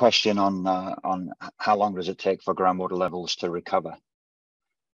a good question on how long does it take for groundwater levels to recover,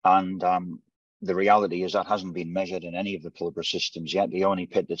 and the reality is that hasn't been measured in any of the Pilbara systems yet. The only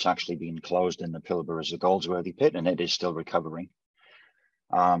pit that's actually been closed in the Pilbara is the Goldsworthy pit, and it is still recovering.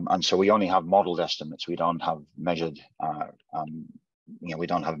 And so we only have modelled estimates. We don't have measured, we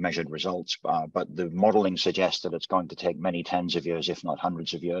don't have measured results. But the modelling suggests that it's going to take many tens of years, if not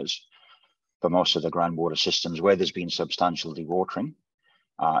hundreds of years, for most of the groundwater systems where there's been substantial dewatering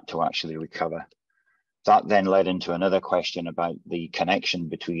to actually recover. That then led into another question about the connection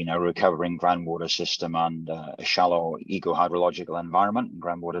between a recovering groundwater system and a shallow eco-hydrological environment and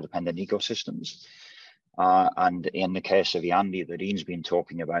groundwater dependent ecosystems. And in the case of Yandy that Ian's been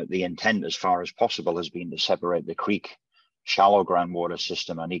talking about, the intent as far as possible has been to separate the creek shallow groundwater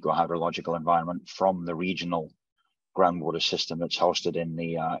system and eco-hydrological environment from the regional groundwater system that's hosted in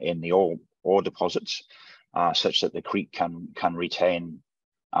the ore deposits, such that the creek can retain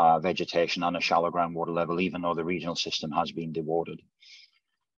vegetation on a shallow groundwater level, even though the regional system has been dewatered.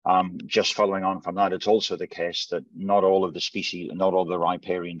 Just following on from that, it's also the case that not all of the species, not all the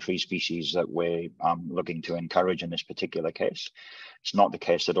riparian tree species that we're looking to encourage in this particular case, it's not the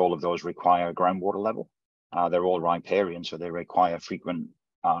case that all of those require groundwater level. They're all riparian, so they require frequent,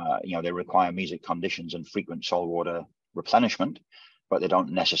 they require mesic conditions and frequent saltwater replenishment, but they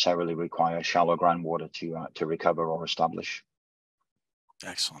don't necessarily require shallow groundwater to recover or establish.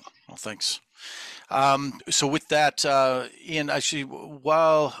 Excellent. Well, thanks. So with that, Ian, actually,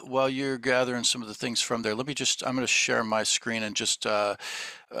 while you're gathering some of the things from there, I'm going to share my screen and just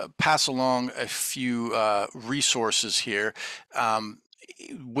pass along a few resources here,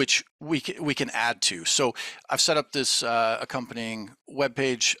 which we can add to. So I've set up this accompanying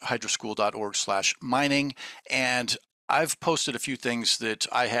webpage, hydroschool.org/mining, and I've posted a few things that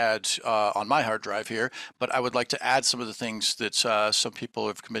I had on my hard drive here, but I would like to add some of the things that some people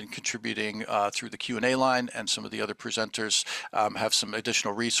have been contributing through the Q&A line, and some of the other presenters have some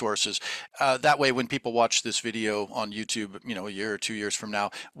additional resources. That way, when people watch this video on YouTube, a year or 2 years from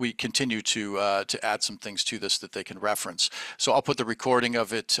now, we continue to add some things to this that they can reference. So I'll put the recording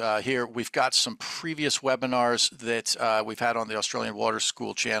of it here. We've got some previous webinars that we've had on the Australian Water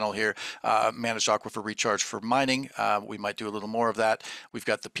School channel here, Managed Aquifer Recharge for Mining. We might do a little more of that. We've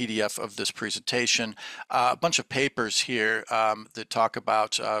got the PDF of this presentation, a bunch of papers here that talk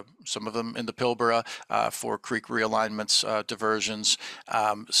about some of them in the Pilbara for creek realignments, diversions,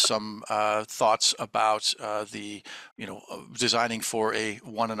 some thoughts about the designing for a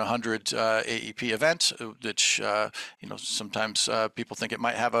 1 in 100 AEP event, which sometimes people think it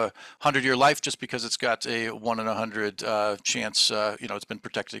might have a 100-year life just because it's got a 1 in 100 chance. It's been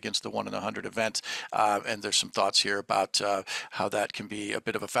protected against the 1 in 100 event, and there's some thoughts here about how that can be a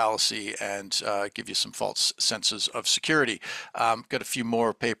bit of a fallacy and give you some false senses of security. Got a few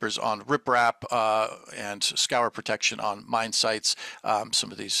more papers on riprap and scour protection on mine sites.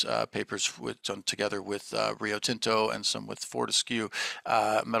 Some of these papers done together with Rio Tinto and some with Fortescue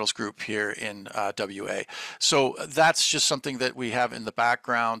Metals Group here in WA. So that's just something that we have in the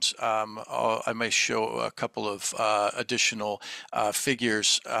background. I may show a couple of additional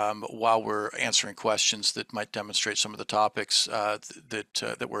figures while we're answering questions that might demonstrate some of the topics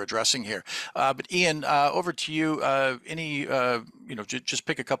that we're addressing here. But Ian, over to you. Just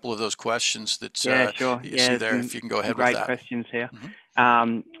pick a couple of those questions that sure. you see there. If you can go ahead with that. Great questions here.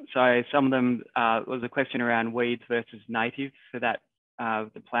 Mm-hmm. So some of them was a question around weeds versus native for that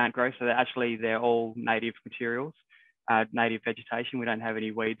the plant growth. So they're all native materials. native vegetation. We don't have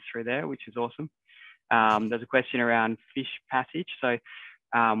any weeds through there, which is awesome. There's a question around fish passage. So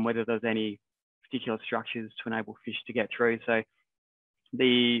whether there's any particular structures to enable fish to get through. So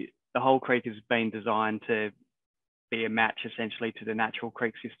the whole creek has been designed to be a match essentially to the natural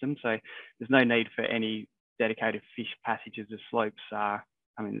creek system. So there's no need for any dedicated fish passages. The slopes are,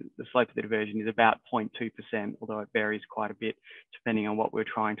 the slope of the diversion is about 0.2%, although it varies quite a bit depending on what we're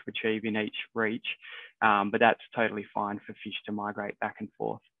trying to achieve in each reach. But that's totally fine for fish to migrate back and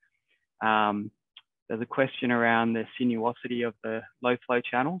forth. There's a question around the sinuosity of the low flow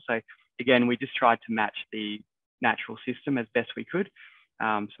channel. So again, we just tried to match the natural system as best we could.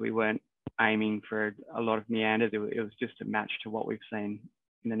 So we weren't aiming for a lot of meanders. It was just a match to what we've seen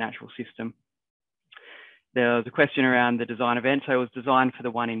in the natural system. There was a question around the design event. So it was designed for the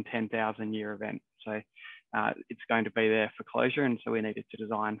 1 in 10,000 year event. So it's going to be there for closure. And so we needed to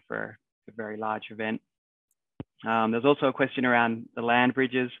design for a very large event. There's also a question around the land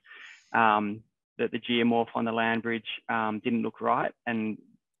bridges, that the geomorph on the land bridge didn't look right. And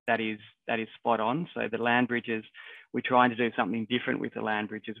that is spot on. So the land bridges, we're trying to do something different with the land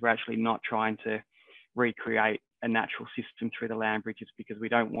bridges. We're actually not trying to recreate a natural system through the land bridges because we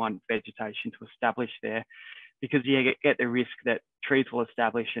don't want vegetation to establish there, because you get the risk that trees will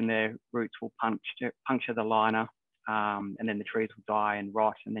establish and their roots will puncture the liner, and then the trees will die and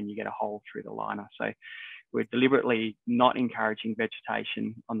rot, and then you get a hole through the liner. So we're deliberately not encouraging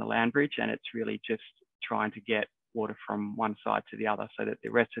vegetation on the land bridge, and it's really just trying to get water from one side to the other so that the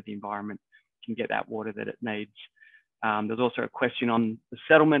rest of the environment can get that water that it needs. There's also a question on the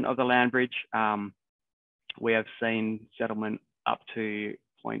settlement of the land bridge. We have seen settlement up to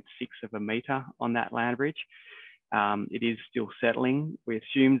 0.6 of a metre on that land bridge. It is still settling. We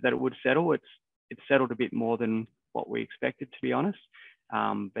assumed that it would settle. It's settled a bit more than what we expected, to be honest,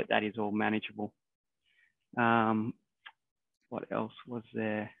 but that is all manageable. What else was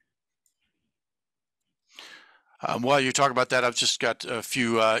there? While you talk about that, I've just got a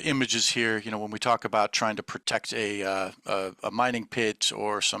few images here. You know, when we talk about trying to protect a mining pit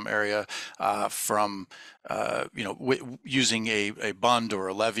or some area from, using a bund or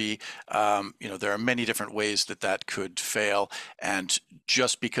a levee, there are many different ways that could fail. And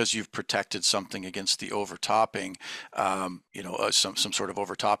just because you've protected something against the overtopping, some sort of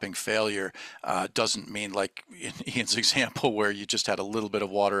overtopping failure doesn't mean, like in Ian's example, where you just had a little bit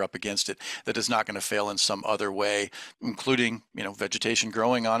of water up against it, that is not going to fail in some other way, including vegetation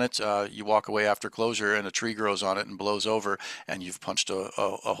growing on it. You walk away after closure and a tree grows on it and blows over, and you've punched a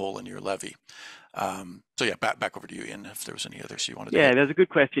hole in your levee. So yeah, back over to you, Ian, if there was any others you wanted to hit. There's a good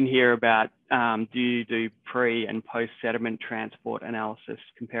question here about do you do pre and post sediment transport analysis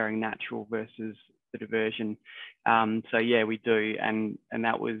comparing natural versus the diversion? So yeah, we do, and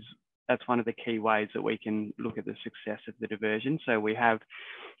that's one of the key ways that we can look at the success of the diversion. So we have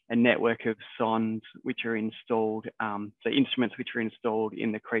a network of sondes which are installed, so instruments which are installed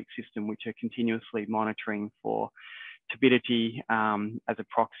in the creek system, which are continuously monitoring for turbidity as a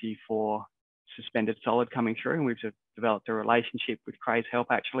proxy for suspended solid coming through. And we've developed a relationship with Craig's help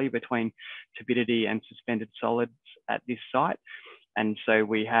actually between turbidity and suspended solids at this site. And so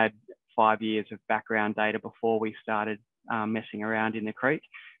we had 5 years of background data before we started messing around in the creek.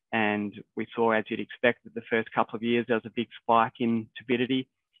 And we saw, as you'd expect, that the first couple of years there was a big spike in turbidity,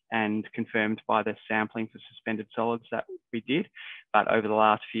 and confirmed by the sampling for suspended solids that we did. But over the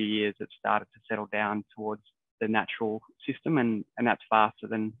last few years, it started to settle down towards the natural system, and that's faster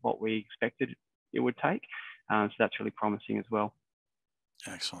than what we expected it would take. So that's really promising as well.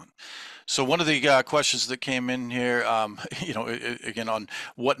 Excellent. So one of the questions that came in here, again, on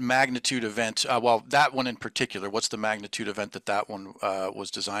what magnitude event, well, that one in particular, what's the magnitude event that one was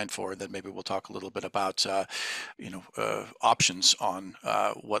designed for? And then maybe we'll talk a little bit about, options on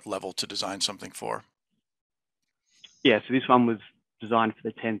what level to design something for. Yeah, so this one was designed for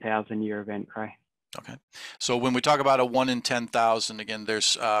the 10,000 year event, Craig. Okay. So when we talk about a 1 in 10,000, again,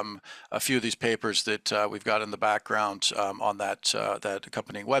 there's a few of these papers that we've got in the background on that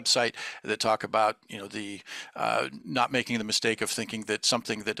accompanying website that talk about, the not making the mistake of thinking that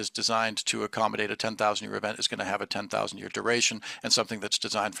something that is designed to accommodate a 10,000 year event is going to have a 10,000 year duration, and something that's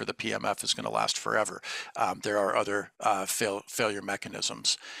designed for the PMF is going to last forever. There are other failure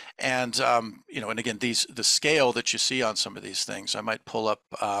mechanisms. And, and again, the scale that you see on some of these things, I might pull up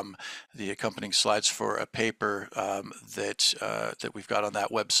the accompanying slides slides for a paper that we've got on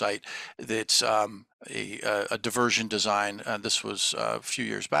that website. That's a diversion design. This was a few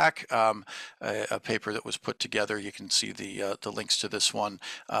years back. A paper that was put together. You can see the links to this one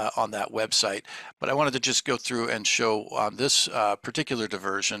on that website. But I wanted to just go through and show on this particular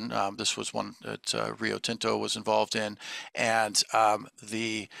diversion. This was one that Rio Tinto was involved in, and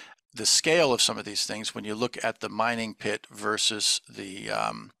the scale of some of these things, when you look at the mining pit versus the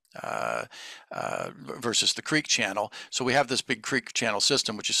creek channel. So we have this big creek channel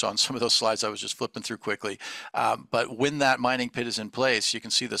system, which you saw in some of those slides I was just flipping through quickly. But when that mining pit is in place, you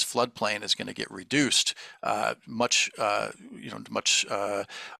can see this floodplain is going to get reduced much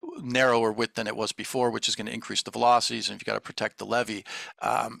narrower width than it was before, which is going to increase the velocities, and you've got to protect the levee,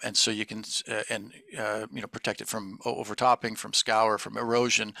 and so you can protect it from overtopping, from scour, from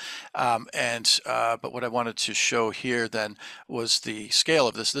erosion, but what I wanted to show here then was the scale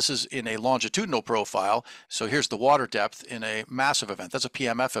of this. This is in a longitudinal profile. So here's the water depth in a massive event. That's a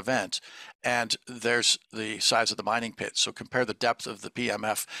PMF event. And there's the size of the mining pit. So compare the depth of the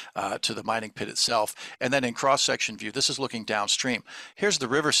PMF to the mining pit itself. And then in cross-section view, this is looking downstream. Here's the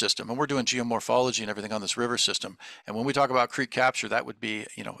river system, and we're doing geomorphology and everything on this river system. And when we talk about creek capture, that would be,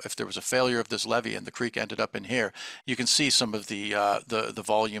 if there was a failure of this levee and the creek ended up in here, you can see some of the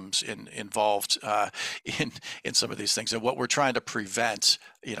volumes involved in some of these things. And what we're trying to prevent,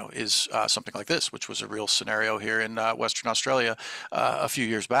 is something like this, which was a real scenario here in Western Australia a few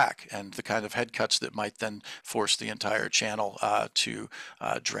years back, and the kind of head cuts that might then force the entire channel to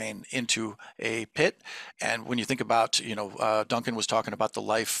drain into a pit. And when you think about, Duncan was talking about the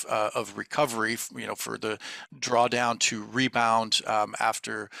life of recovery, for the drawdown to rebound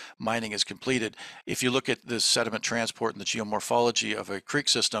after mining is completed. If you look at the sediment transport and the geomorphology of a creek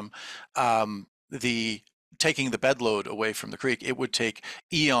system, taking the bed load away from the creek, it would take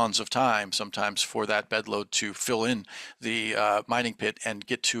eons of time sometimes for that bed load to fill in the mining pit and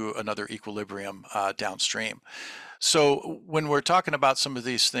get to another equilibrium downstream. So when we're talking about some of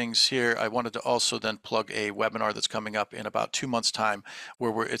these things here, I wanted to also then plug a webinar that's coming up in about 2 months' time,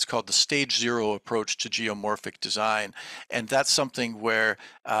 where it's called the Stage Zero Approach to Geomorphic Design. And that's something where,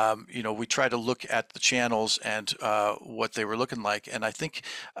 we try to look at the channels and what they were looking like. And I think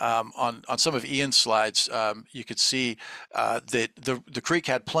on some of Ian's slides, you could see that the creek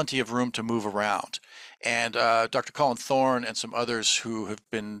had plenty of room to move around. And Dr. Colin Thorne and some others who have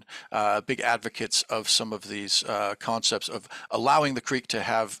been big advocates of some of these concepts of allowing the creek to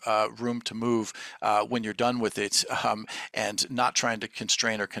have room to move when you're done with it, and not trying to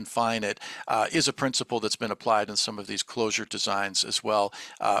constrain or confine it, is a principle that's been applied in some of these closure designs as well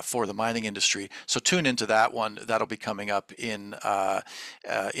for the mining industry. So tune into that one. That'll be coming up in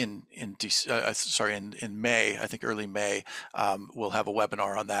May, I think early May. We'll have a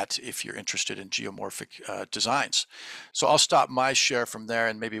webinar on that if you're interested in geomorphic designs. So I'll stop my share from there,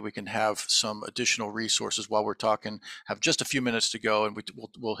 and maybe we can have some additional resources while we're talking. Have just a few minutes to go, and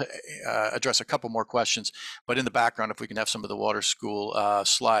we'll address a couple more questions. But in the background, if we can have some of the water school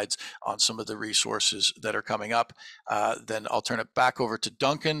slides on some of the resources that are coming up, then I'll turn it back over to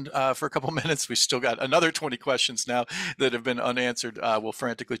Duncan for a couple minutes. We still got another 20 questions now that have been unanswered. We'll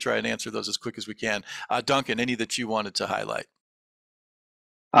frantically try and answer those as quick as we can. Duncan, any that you wanted to highlight?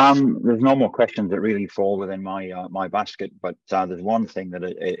 There's no more questions that really fall within my basket, but there's one thing that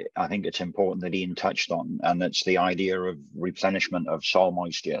I think it's important that Ian touched on, and that's the idea of replenishment of soil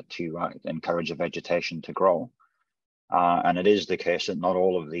moisture to encourage the vegetation to grow. And it is the case that not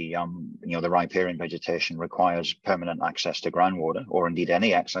all of the the riparian vegetation requires permanent access to groundwater, or indeed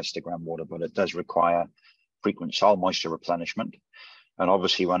any access to groundwater, but it does require frequent soil moisture replenishment. And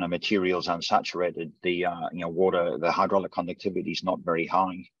obviously, when a material is unsaturated, the hydraulic conductivity is not very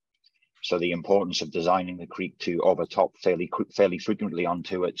high. So the importance of designing the creek to overtop fairly frequently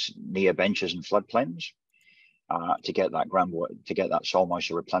onto its near benches and floodplains to get that groundwater, to get that soil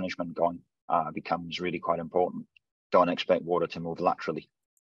moisture replenishment going, becomes really quite important. Don't expect water to move laterally.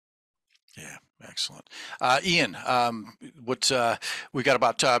 Yeah, excellent. Ian, we got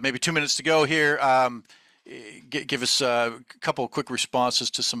about maybe 2 minutes to go here. Give us a couple of quick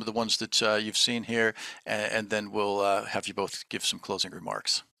responses to some of the ones that you've seen here, and then we'll have you both give some closing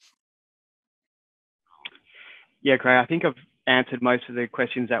remarks. Yeah, Craig, I think I've answered most of the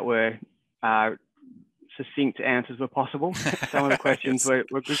questions that were succinct answers were possible. Some of the questions were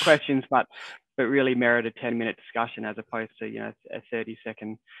good questions, but really merit a 10-minute discussion as opposed to a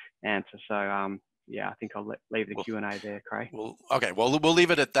 30-second answer. So yeah, I think I'll leave the Q&A there, Craig. Well, okay. Well, we'll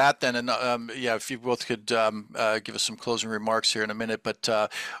leave it at that then. And yeah, if you both could give us some closing remarks here in a minute. But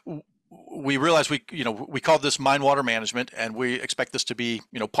we realized we called this mine water management, and we expect this to be,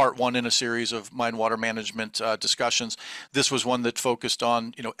 part one in a series of mine water management discussions. This was one that focused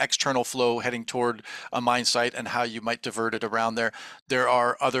on, external flow heading toward a mine site and how you might divert it around there. There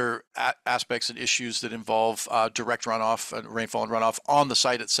are other aspects and issues that involve direct runoff and rainfall and runoff on the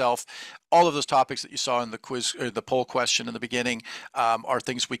site itself. All of those topics that you saw in the quiz, or the poll question in the beginning, are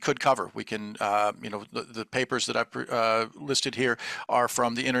things we could cover. We can, the papers that I've listed here are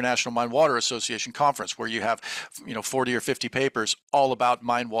from the International Mine Water Association conference, where you have, 40 or 50 papers all about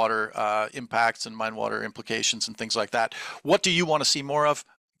mine water impacts and mine water implications and things like that. What do you want to see more of?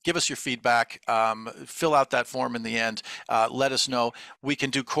 Give us your feedback, fill out that form in the end, let us know. We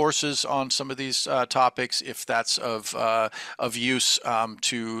can do courses on some of these topics if that's of use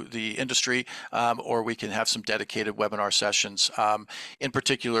to the industry, or we can have some dedicated webinar sessions, in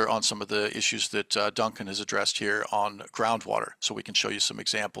particular on some of the issues that Duncan has addressed here on groundwater, so we can show you some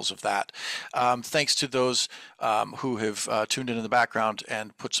examples of that. Thanks to those who have tuned in the background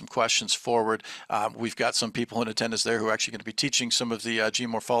and put some questions forward. We've got some people in attendance there who are actually going to be teaching some of the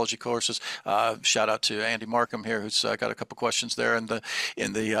geomorphology courses. Shout out to Andy Markham here, who's got a couple questions there in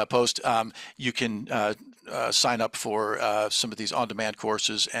the post. You can sign up for some of these on-demand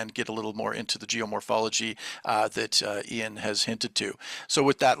courses and get a little more into the geomorphology that Ian has hinted to. So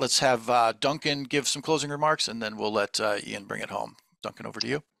with that, let's have Duncan give some closing remarks, and then we'll let Ian bring it home. Duncan, over to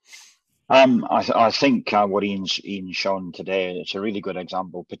you. I think what Ian's shown today, it's a really good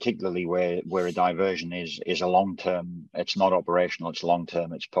example, particularly where a diversion is a long-term, it's not operational, it's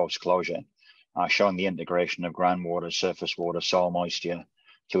long-term, it's post-closure, showing the integration of groundwater, surface water, soil moisture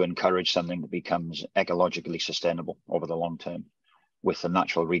to encourage something that becomes ecologically sustainable over the long term with the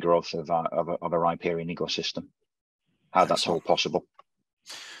natural regrowth of a riparian ecosystem. How that's all possible.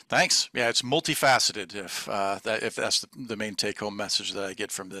 Thanks. Yeah, it's multifaceted. If that's the main take-home message that I get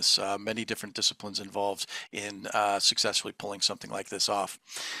from this, many different disciplines involved in successfully pulling something like this off.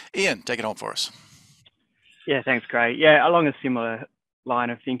 Ian, take it home for us. Yeah, thanks, Craig. Yeah, along a similar line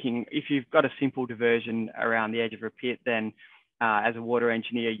of thinking, if you've got a simple diversion around the edge of a pit, then as a water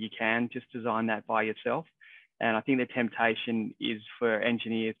engineer, you can just design that by yourself. And I think the temptation is for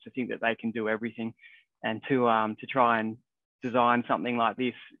engineers to think that they can do everything, and to try and design something like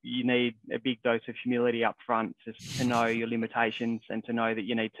this, you need a big dose of humility up front just to know your limitations and to know that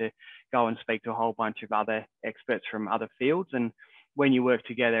you need to go and speak to a whole bunch of other experts from other fields. And when you work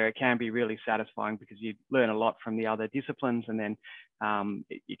together, it can be really satisfying because you learn a lot from the other disciplines, and then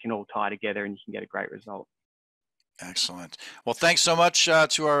you can all tie together and you can get a great result. Excellent. Well, thanks so much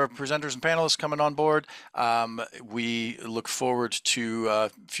to our presenters and panelists coming on board. We look forward to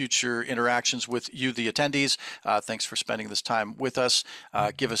future interactions with you, the attendees. Thanks for spending this time with us.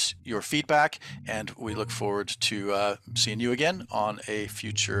 Give us your feedback, and we look forward to seeing you again on a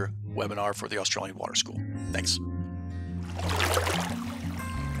future webinar for the Australian Water School. Thanks.